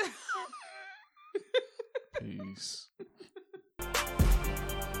 Peace. Peace.